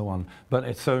so on. But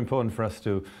it's so important for us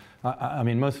to, I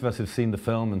mean, most of us have seen the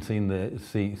film and seen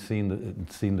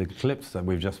the clips that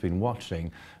we've just been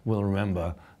watching. Will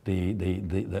remember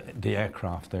the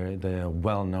aircraft. They're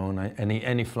well known.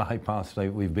 Any fly past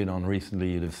that we've been on recently,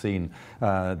 you'd have seen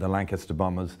the Lancaster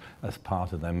Bombers as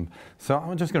part of them. So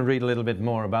I'm just going to read a little bit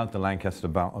more about the Lancaster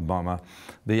bomber.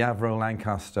 The Avro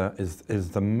Lancaster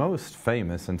is the most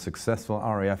famous and successful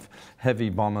RAF heavy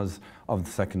bombers of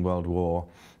the Second World War,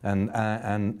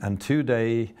 and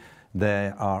today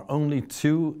there are only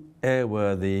 2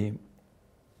 airworthy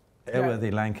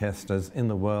Lancasters in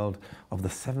the world of the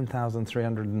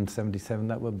 7,377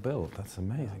 that were built. That's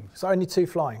amazing. So only 2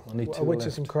 flying, which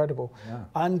is incredible. Yeah.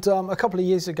 And a couple of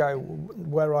years ago,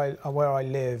 where I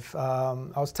live, I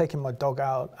was taking my dog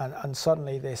out, and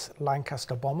suddenly this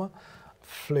Lancaster bomber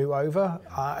flew over.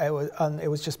 It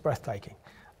was just breathtaking.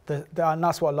 And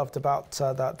that's what I loved about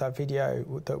that video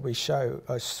that we show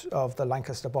of the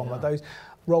Lancaster bomber. Yeah. Those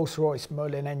Rolls-Royce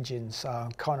Merlin engines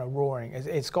kind of roaring.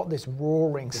 It's got this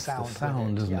roaring sound. It's the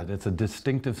sound, isn't it? It's a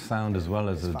distinctive sound as well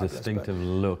as a distinctive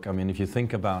look. I mean, if you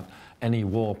think about any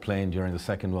warplane during the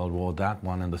Second World War, that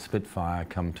one and the Spitfire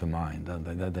come to mind.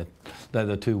 They're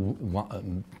the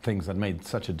 2 things that made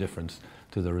such a difference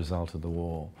to the result of the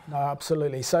war. No,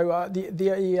 absolutely. So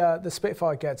the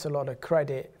Spitfire gets a lot of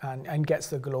credit and gets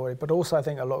the glory, but also I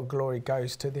think a lot of glory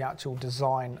goes to the actual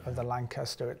design of the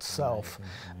Lancaster itself,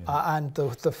 and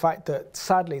the fact that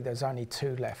sadly there's only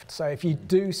 2 left. So if you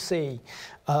do see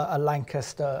a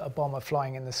Lancaster bomber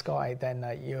flying in the sky, then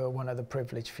you're one of the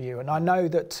privileged few. And I know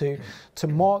that to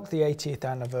mark the 80th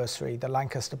anniversary, the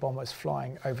Lancaster bomber is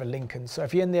flying over Lincoln. So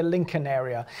if you're in the Lincoln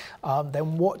area,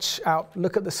 then watch out,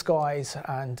 look at the skies,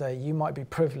 and you might be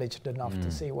privileged enough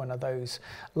to see one of those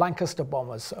Lancaster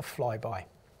bombers fly by.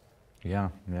 Yeah,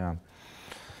 yeah.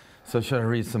 So shall I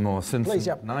read some more? Since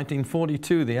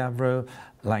 1942, the Avro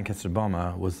Lancaster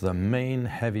bomber was the main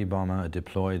heavy bomber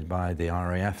deployed by the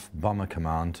RAF Bomber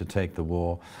Command to take the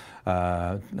war,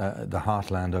 the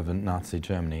heartland of Nazi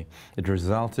Germany. It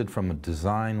resulted from a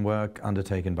design work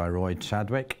undertaken by Roy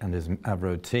Chadwick and his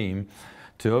Avro team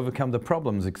to overcome the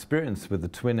problems experienced with the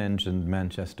twin-engined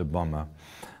Manchester bomber.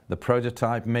 The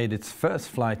prototype made its first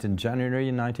flight in January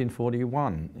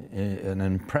 1941, an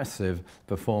impressive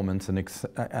performance and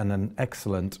an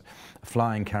excellent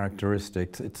flying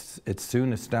characteristics. It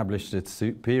soon established its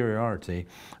superiority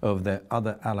over the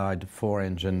other Allied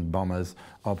 4-engine bombers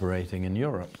operating in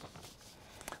Europe.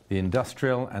 The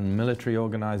industrial and military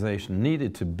organization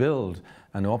needed to build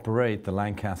and operate the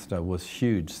Lancaster was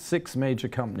huge. 6 major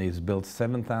companies built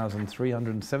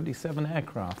 7,377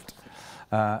 aircraft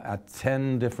at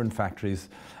 10 different factories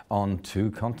on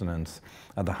 2 continents.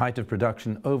 At the height of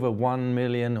production, over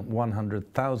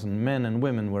 1,100,000 men and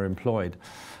women were employed,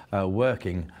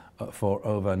 working for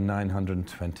over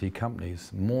 920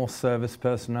 companies. More service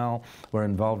personnel were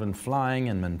involved in flying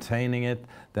and maintaining it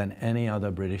than any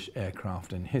other British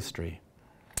aircraft in history.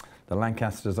 The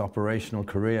Lancaster's operational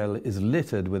career is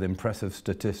littered with impressive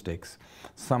statistics.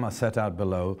 Some are set out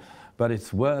below, but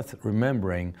it's worth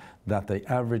remembering that the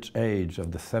average age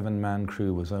of the 7-man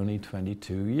crew was only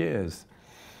 22 years.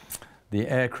 The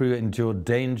aircrew endured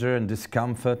danger and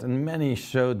discomfort, and many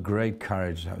showed great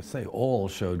courage. I would say all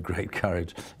showed great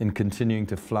courage in continuing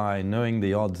to fly, knowing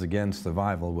the odds against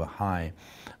survival were high.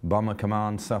 Bomber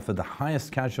Command suffered the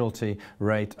highest casualty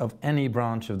rate of any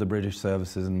branch of the British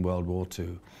services in World War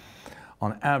II.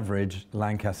 On average,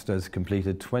 Lancasters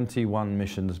completed 21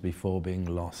 missions before being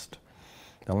lost.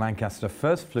 The Lancaster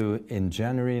first flew in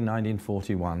January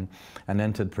 1941 and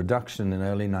entered production in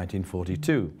early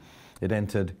 1942. It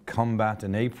entered combat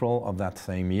in April of that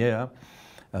same year.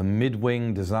 A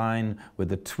mid-wing design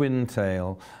with a twin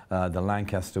tail, the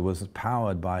Lancaster was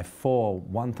powered by 4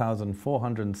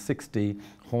 1,460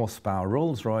 horsepower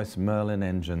Rolls-Royce Merlin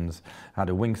engines, had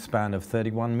a wingspan of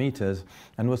 31 meters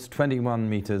and was 21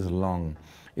 meters long.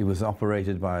 It was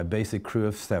operated by a basic crew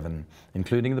of 7,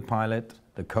 including the pilot,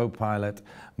 the co-pilot,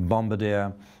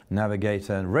 bombardier,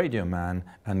 navigator, radio man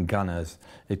and gunners.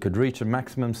 It could reach a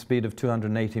maximum speed of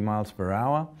 280 miles per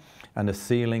hour and a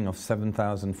ceiling of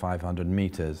 7,500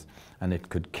 meters, and it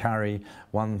could carry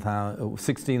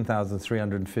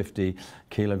 16,350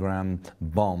 kilogram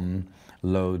bomb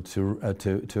load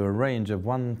to a range of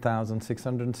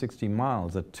 1,660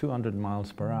 miles at 200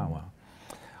 miles per hour.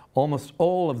 Almost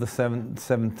all of the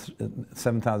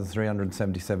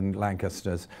 7,377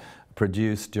 Lancasters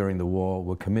produced during the war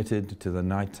were committed to the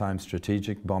nighttime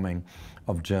strategic bombing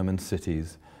of German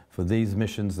cities. For these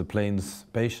missions, the plane's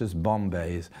spacious bomb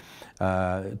bays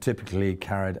typically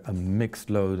carried a mixed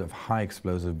load of high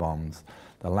explosive bombs.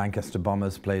 The Lancaster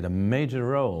Bombers played a major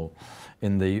role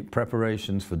in the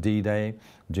preparations for D-Day,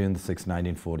 June 6,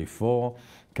 1944,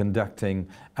 conducting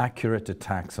accurate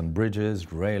attacks on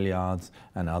bridges, rail yards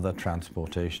and other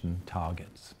transportation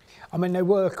targets. I mean, they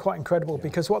were quite incredible,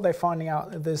 because what they're finding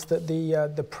out is that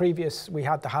the previous, we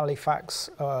had the Halifax,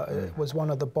 was one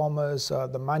of the bombers,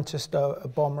 the Manchester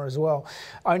bomber as well,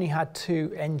 only had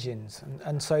 2 engines,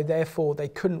 and so therefore they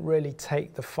couldn't really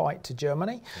take the fight to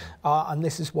Germany, and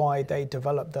this is why they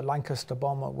developed the Lancaster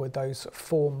bomber with those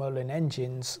 4 Merlin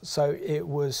engines, so it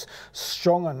was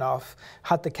strong enough,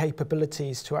 had the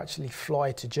capabilities to actually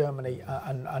fly to Germany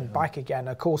and back again.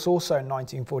 Of course, also in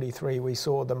 1943 we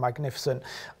saw the magnificent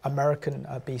American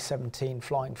B-17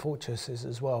 Flying Fortresses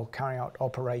as well, carrying out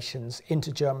operations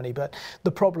into Germany. But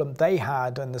the problem they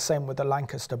had, and the same with the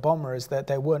Lancaster bomber, is that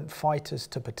there weren't fighters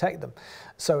to protect them.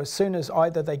 So as soon as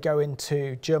either they go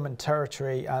into German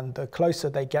territory, and the closer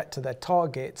they get to their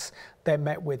targets, they're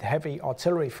met with heavy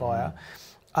artillery fire,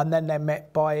 and then they're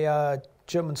met by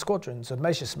German squadrons of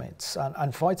Messerschmitts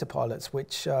and fighter pilots,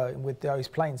 which with those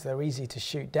planes, they're easy to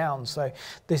shoot down. So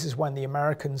this is when the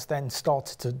Americans then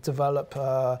started to develop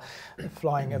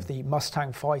flying of the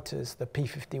Mustang fighters, the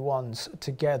P-51s,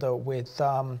 together with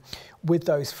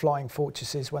those flying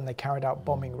fortresses when they carried out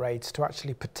bombing raids to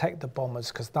actually protect the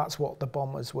bombers, because that's what the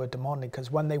bombers were demanding, because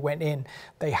when they went in,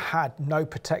 they had no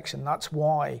protection. That's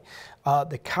why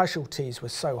the casualties were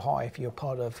so high if you're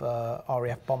part of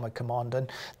RAF Bomber Command. And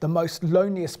the most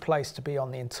loneliest place to be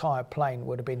on the entire plane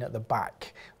would have been at the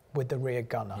back with the rear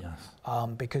gunner, yes.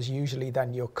 Because usually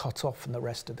then you're cut off from the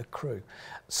rest of the crew.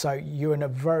 So you're in a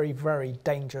very, very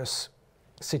dangerous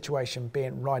situation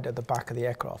being right at the back of the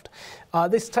aircraft.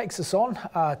 This takes us on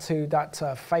to that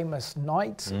famous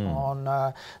night on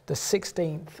the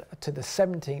 16th to the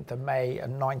 17th of May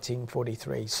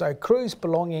 1943. So crews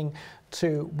belonging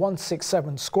to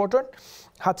 167 Squadron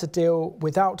had to deal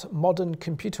without modern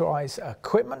computerized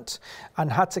equipment and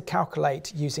had to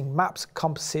calculate using maps,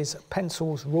 compasses,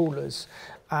 pencils, rulers,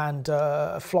 and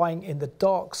flying in the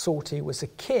dark sortie was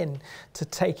akin to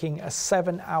taking a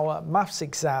 7-hour maths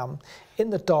exam in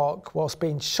the dark whilst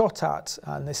being shot at,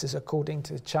 and this is according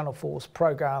to Channel 4's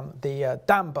programme, the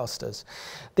Dambusters.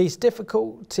 These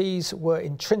difficulties were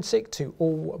intrinsic to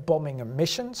all bombing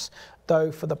missions,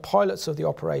 though for the pilots of the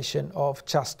operation of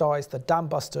Chastise, the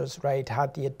Dambusters Raid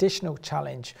had the additional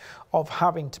challenge of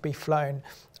having to be flown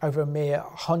over a mere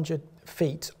 100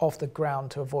 feet off the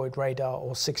ground to avoid radar,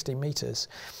 or 60 metres.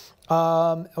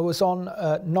 It was on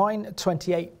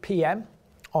 9:28 p.m.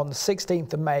 on the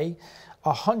 16th of May.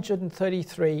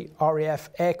 133 RAF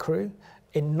aircrew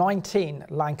in 19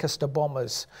 Lancaster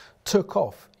bombers took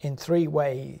off in 3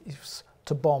 waves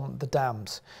to bomb the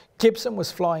dams. Gibson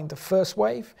was flying the first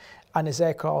wave, and his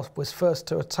aircraft was first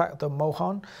to attack the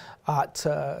Mohan at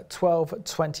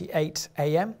 12:28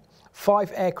 a.m.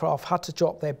 5 aircraft had to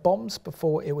drop their bombs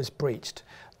before it was breached.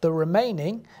 The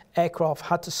remaining aircraft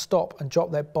had to stop and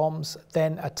drop their bombs,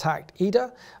 then attacked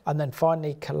Ida, and then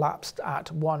finally collapsed at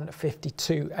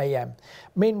 1:52 a.m.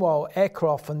 Meanwhile,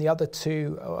 aircraft from the other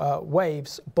 2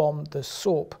 waves bombed the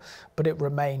Sorp, but it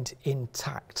remained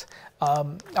intact.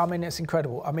 I mean, it's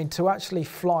incredible. I mean, to actually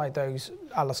fly those,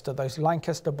 Alistair, those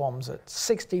Lancaster bombs at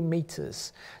 60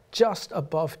 metres just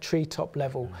above treetop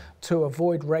level to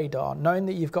avoid radar, knowing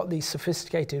that you've got these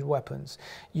sophisticated weapons,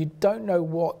 you don't know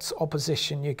what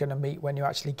opposition you're going to meet when you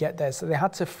actually get there. So they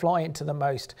had to fly into the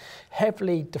most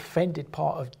heavily defended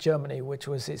part of Germany, which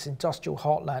was its industrial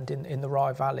heartland in the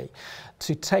Ruhr Valley,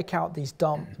 to take out these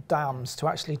dams to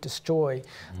actually destroy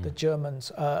the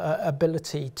Germans'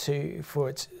 ability for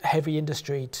its heavy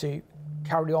industry to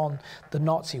carry on the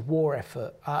Nazi war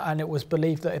effort. And it was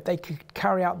believed that if they could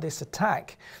carry out this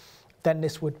attack, then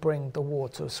this would bring the war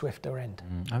to a swifter end.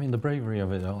 I mean, the bravery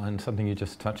of it all, and something you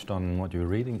just touched on, what you were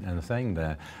reading and saying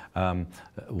there,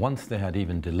 once they had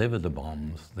even delivered the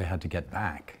bombs, they had to get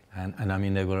back. And I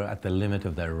mean, they were at the limit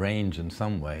of their range in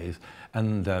some ways,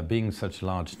 and being such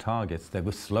large targets, they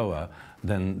were slower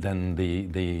than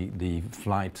the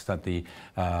flights that the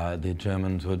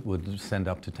Germans would send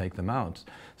up to take them out.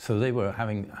 So they were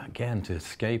having, again, to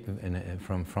escape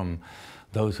from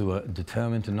those who were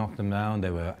determined to knock them down.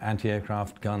 There were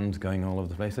anti-aircraft guns going all over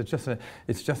the place. It's just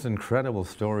an incredible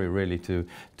story, really, to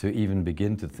even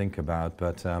begin to think about.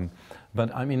 But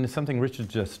I mean, something Richard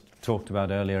just talked about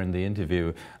earlier in the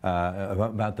interview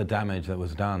about the damage that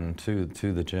was done to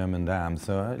the German dams.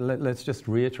 So let's just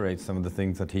reiterate some of the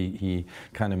things that he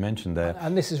kind of mentioned there.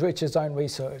 And this is Richard's own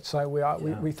research. So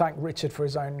we thank Richard for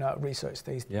his own research.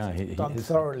 He's done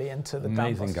thoroughly into the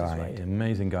Dambusters Raid.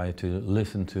 Amazing guy to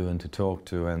listen to and to talk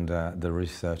to, and the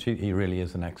research. He really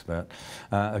is an expert.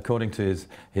 According to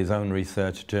his own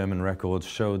research, German records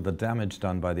showed the damage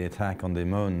done by the attack on the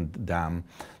Möhne Dam.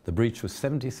 The breach was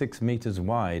 76 meters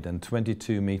wide and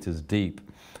 22 meters deep.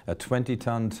 A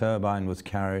 20-ton turbine was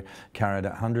carried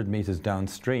 100 meters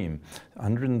downstream.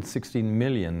 116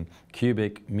 million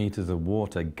cubic meters of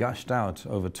water gushed out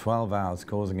over 12 hours,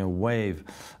 causing a wave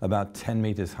about 10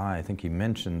 meters high. I think he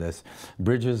mentioned this.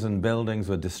 Bridges and buildings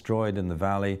were destroyed in the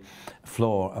valley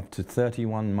floor up to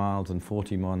 31 miles and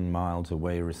 41 miles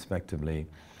away, respectively.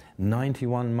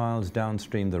 91 miles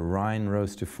downstream, the Rhine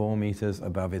rose to 4 meters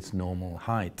above its normal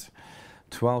height.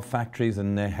 12 factories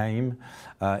in Neheim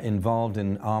involved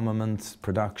in armaments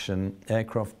production,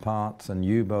 aircraft parts and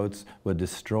U-boats were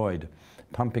destroyed.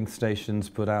 Pumping stations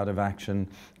put out of action,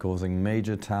 causing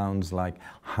major towns like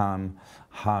Hamm,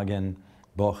 Hagen,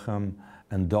 Bochum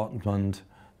and Dortmund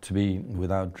to be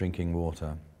without drinking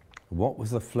water. What was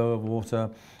the flow of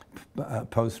water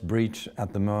post-breach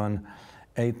at the Möhne?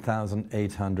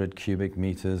 8,800 cubic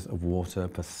meters of water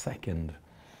per second,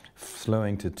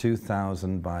 slowing to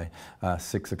 2,000 by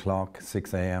 6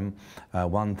 a.m.,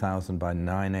 1,000 by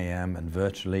 9 a.m., and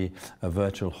virtually a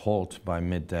virtual halt by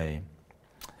midday.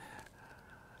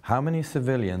 How many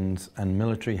civilians and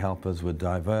military helpers were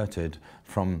diverted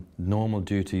from normal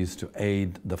duties to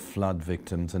aid the flood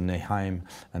victims in Neheim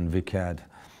and Vickerd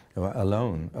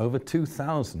alone? Over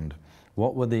 2,000.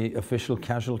 What were the official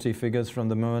casualty figures from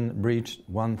the Möhne breach?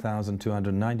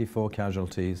 1,294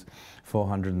 casualties,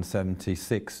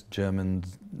 476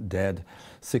 Germans dead,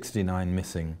 69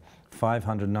 missing,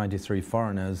 593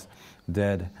 foreigners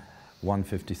dead,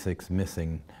 156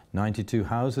 missing, 92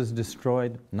 houses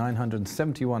destroyed,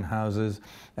 971 houses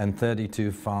and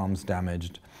 32 farms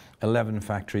damaged, 11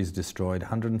 factories destroyed,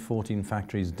 114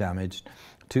 factories damaged,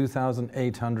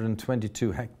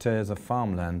 2,822 hectares of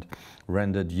farmland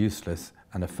rendered useless,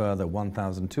 and a further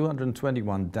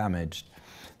 1,221 damaged,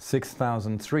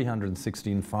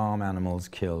 6,316 farm animals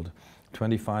killed,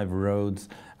 25 roads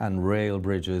and rail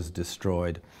bridges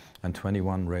destroyed, and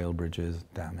 21 rail bridges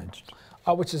damaged.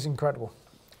 Which is incredible.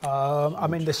 I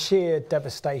mean, the sheer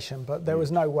devastation, but there was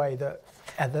no way that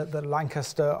the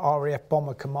Lancaster RAF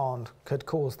Bomber Command could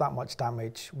cause that much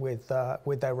damage with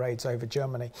their raids over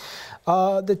Germany.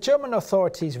 The German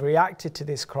authorities reacted to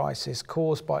this crisis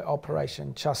caused by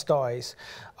Operation Chastise,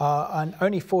 and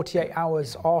only 48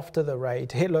 hours after the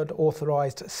raid, Hitler had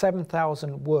authorised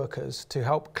 7,000 workers to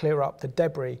help clear up the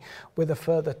debris, with a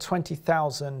further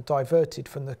 20,000 diverted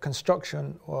from the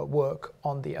construction work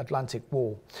on the Atlantic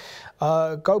Wall.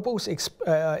 Goebbels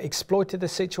exploited the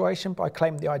situation by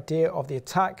claiming the idea of the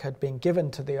attack had been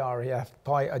given to the RAF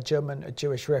by a German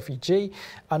Jewish refugee,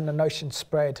 and the notion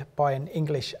spread by an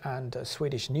English and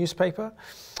Swedish newspaper.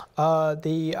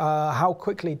 How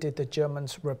quickly did the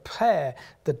Germans repair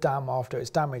the dam after its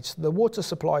damage? The water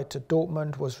supply to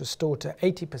Dortmund was restored to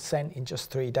 80% in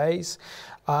just 3 days.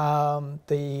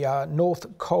 The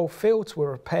North coal fields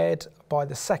were repaired by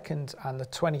the 2nd and the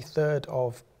 23rd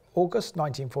of August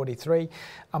 1943,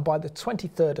 and by the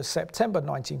 23rd of September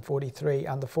 1943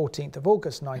 and the 14th of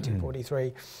August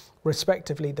 1943,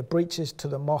 respectively, the breaches to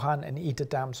the Mohan and Ida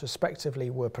dams respectively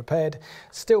were prepared.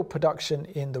 Steel production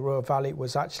in the Ruhr Valley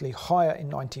was actually higher in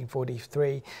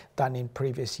 1943 than in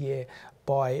previous year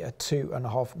by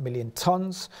 2.5 million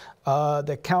tonnes.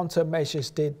 The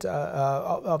countermeasures did,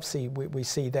 obviously we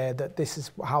see there that this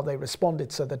is how they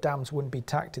responded so the dams wouldn't be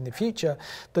attacked in the future.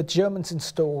 The Germans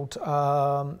installed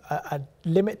a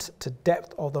limit to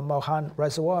depth of the Mohan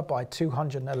reservoir by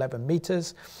 211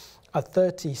 metres,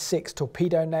 36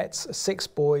 torpedo nets, 6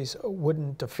 buoys,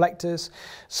 wooden deflectors,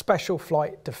 special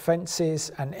flight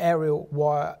defences, an aerial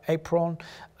wire apron,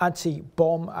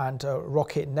 anti-bomb and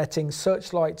rocket netting,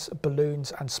 searchlights,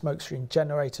 balloons and smokescreen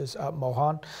generators at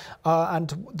Mohan.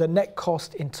 And the net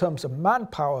cost in terms of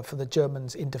manpower for the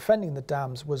Germans in defending the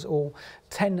dams was all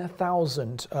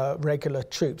 10,000 regular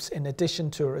troops, in addition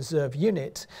to a reserve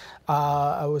unit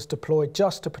was deployed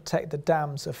just to protect the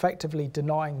dams, effectively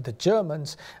denying the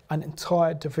Germans an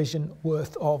entire division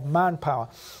worth of manpower.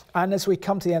 And as we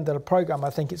come to the end of the programme, I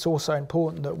think it's also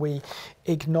important that we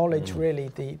acknowledge really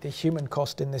the human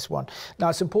cost in this one. Now,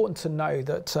 it's important to know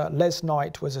that Les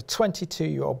Knight was a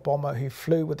 22-year-old bomber who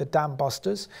flew with the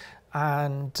Dambusters,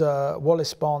 and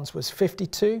Wallis Barnes was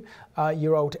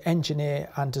 52-year-old engineer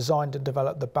and designed and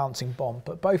developed the bouncing bomb.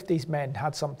 But both these men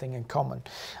had something in common,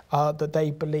 that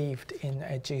they believed in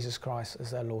Jesus Christ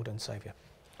as their Lord and Saviour.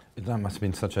 That must have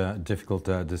been such a difficult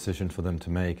decision for them to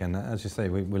make, and as you say,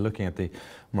 we're looking at the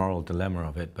moral dilemma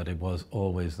of it, but it was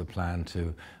always the plan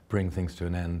to bring things to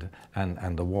an end,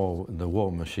 and the war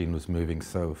machine was moving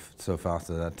so fast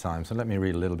at that time. So let me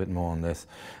read a little bit more on this.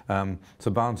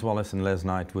 So Barnes Wallis and Les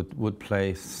Knight would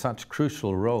play such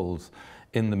crucial roles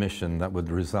in the mission that would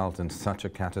result in such a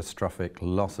catastrophic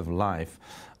loss of life.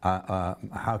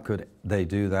 How could they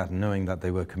do that knowing that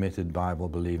they were committed,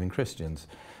 Bible-believing Christians?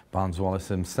 Barnes Wallis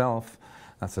himself,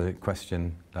 that's a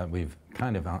question that we've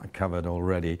kind of covered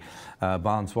already.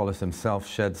 Barnes Wallis himself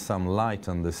shed some light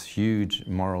on this huge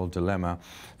moral dilemma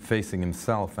facing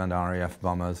himself and RAF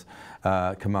Bombers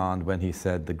command when he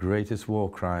said the greatest war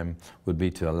crime would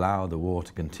be to allow the war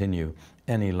to continue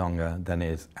any longer than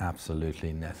is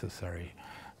absolutely necessary.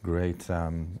 Great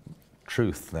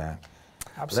truth there.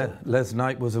 Absolutely. Les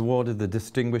Knight was awarded the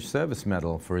Distinguished Service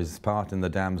Medal for his part in the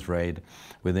Dams raid.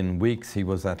 Within weeks, he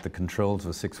was at the controls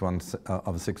of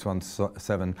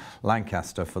 617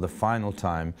 Lancaster for the final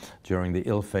time during the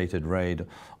ill-fated raid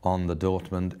on the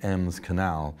Dortmund-Ems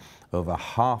Canal. Over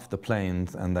half the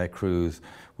planes and their crews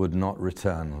would not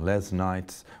return. Les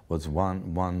Knight was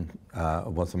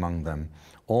was among them.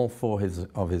 All four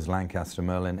of his Lancaster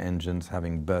Merlin engines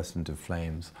having burst into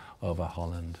flames over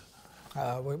Holland.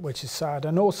 Which is sad,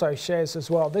 and also shares as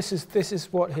well. This is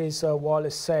what his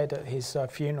wireless said at his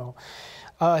funeral.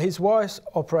 His wireless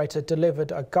operator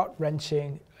delivered a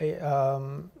gut-wrenching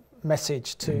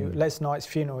message to Les Knight's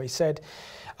funeral. He said,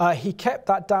 he kept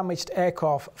that damaged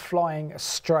aircraft flying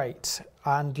straight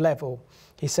and level.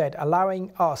 He said,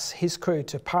 allowing us, his crew,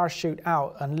 to parachute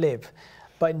out and live.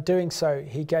 But in doing so,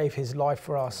 he gave his life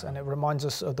for us. And it reminds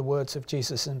us of the words of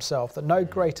Jesus himself, that no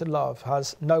greater love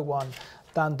has no one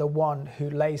than the one who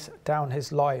lays down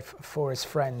his life for his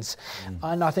friends.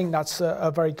 And I think that's a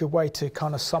very good way to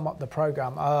kind of sum up the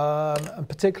programme. And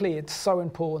particularly, it's so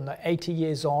important that 80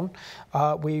 years on,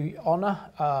 we honour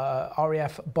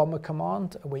RAF Bomber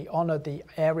Command, we honour the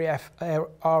RAF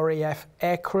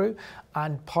aircrew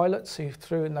and pilots who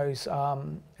flew in those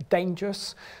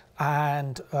dangerous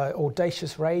and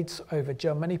audacious raids over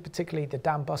Germany, particularly the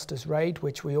Dambusters Raid,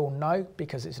 which we all know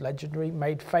because it's legendary,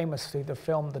 made famous through the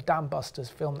film, the Dambusters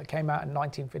film that came out in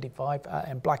 1955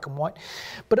 in black and white.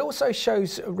 But it also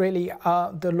shows really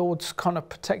the Lord's kind of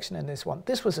protection in this one.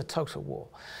 This was a total war.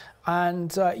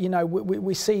 And, you know,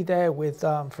 we see there with,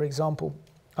 for example,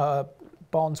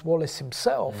 Barnes Wallis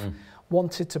himself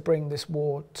wanted to bring this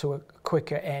war to a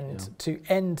quicker end, to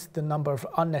end the number of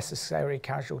unnecessary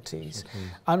casualties.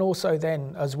 And also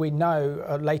then, as we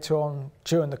know, later on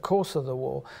during the course of the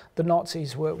war, the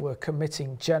Nazis were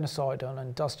committing genocide on an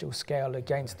industrial scale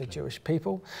against the Jewish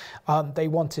people. They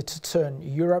wanted to turn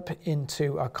Europe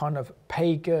into a kind of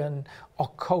pagan,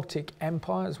 occultic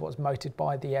empire, as was motivated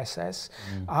by the SS.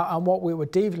 And what we were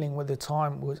dealing with at the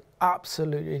time was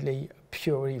absolutely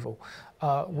pure evil.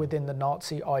 Within the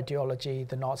Nazi ideology,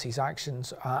 the Nazis'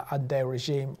 actions and their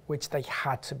regime, which they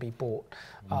had to be brought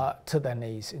to their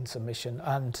knees in submission.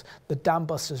 And the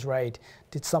Dambusters Raid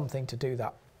did something to do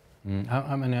that.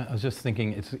 I mean, I was just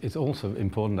thinking it's also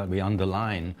important that we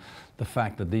underline the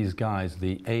fact that these guys,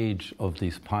 the age of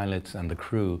these pilots and the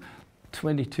crew,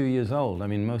 22 years old. I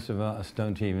mean, most of us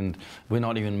we're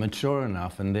not even mature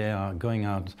enough, and they are going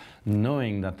out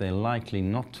knowing that they're likely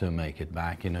not to make it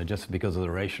back, you know, just because of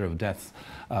the ratio of deaths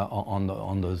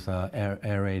on those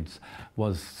air raids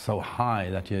was so high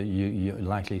that you're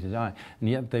likely to die. And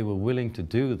yet they were willing to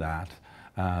do that,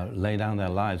 lay down their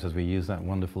lives, as we use that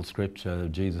wonderful scripture,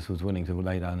 Jesus was willing to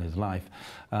lay down his life,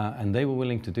 and they were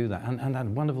willing to do that. And that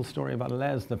wonderful story about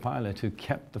Les, the pilot, who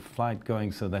kept the flight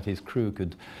going so that his crew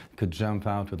could jump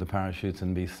out with the parachutes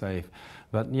and be safe.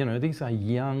 But, you know, these are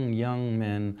young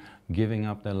men giving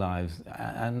up their lives,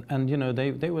 and you know,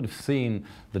 they would have seen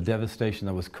the devastation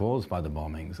that was caused by the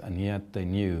bombings, and yet they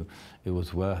knew it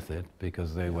was worth it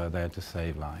because they were there to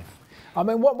save life. I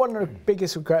mean, one of the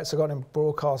biggest regrets I got in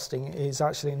broadcasting is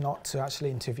actually not to actually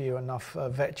interview enough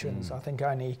veterans. I think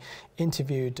I only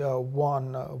interviewed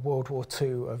one World War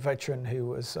II veteran who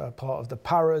was part of the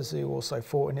Paras, who also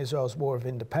fought in Israel's War of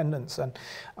Independence. And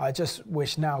I just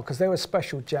wish now, because they were a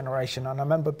special generation, and I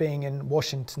remember being in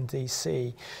Washington,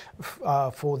 D.C.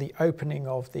 For the opening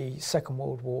of the Second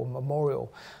World War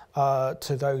Memorial,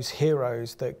 to those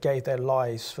heroes that gave their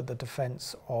lives for the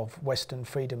defence of Western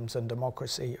freedoms and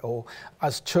democracy, or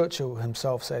as Churchill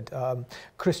himself said,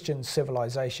 Christian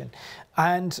civilization.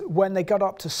 And when they got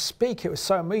up to speak, it was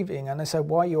so moving, and they said,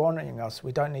 why are you honouring us?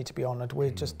 We don't need to be honoured.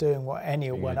 We're just doing what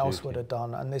anyone else would have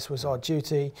done, and this was our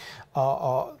duty.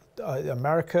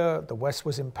 America, the West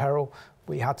was in peril.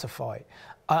 We had to fight.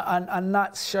 And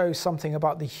that shows something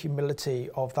about the humility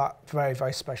of that very,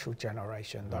 very special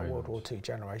generation, that World War II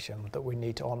generation, that we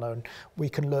need to honour, and we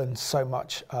can learn so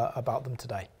much about them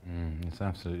today. It's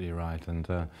absolutely right, and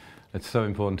it's so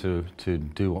important to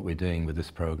do what we're doing with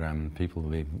this programme. People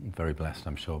will be very blessed,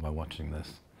 I'm sure, by watching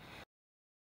this.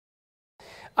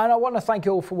 And I want to thank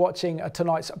you all for watching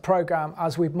tonight's programme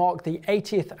as we mark the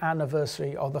 80th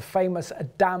anniversary of the famous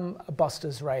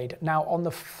Dambusters Raid. Now, on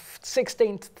the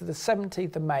 16th to the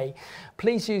 17th of May,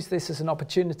 please use this as an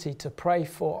opportunity to pray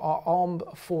for our armed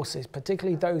forces,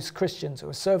 particularly those Christians who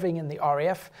are serving in the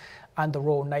RAF and the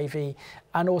Royal Navy,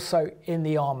 and also in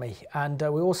the Army. And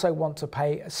we also want to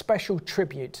pay a special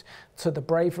tribute to the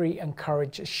bravery and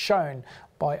courage shown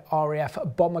by RAF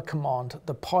Bomber Command,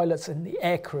 the pilots and the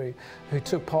aircrew who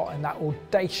took part in that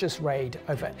audacious raid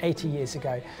over 80 years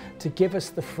ago to give us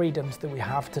the freedoms that we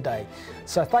have today.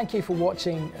 So thank you for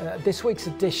watching this week's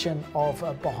edition of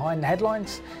Behind the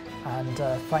Headlines, and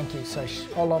thank you. So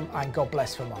shalom and God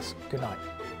bless from us. Good night.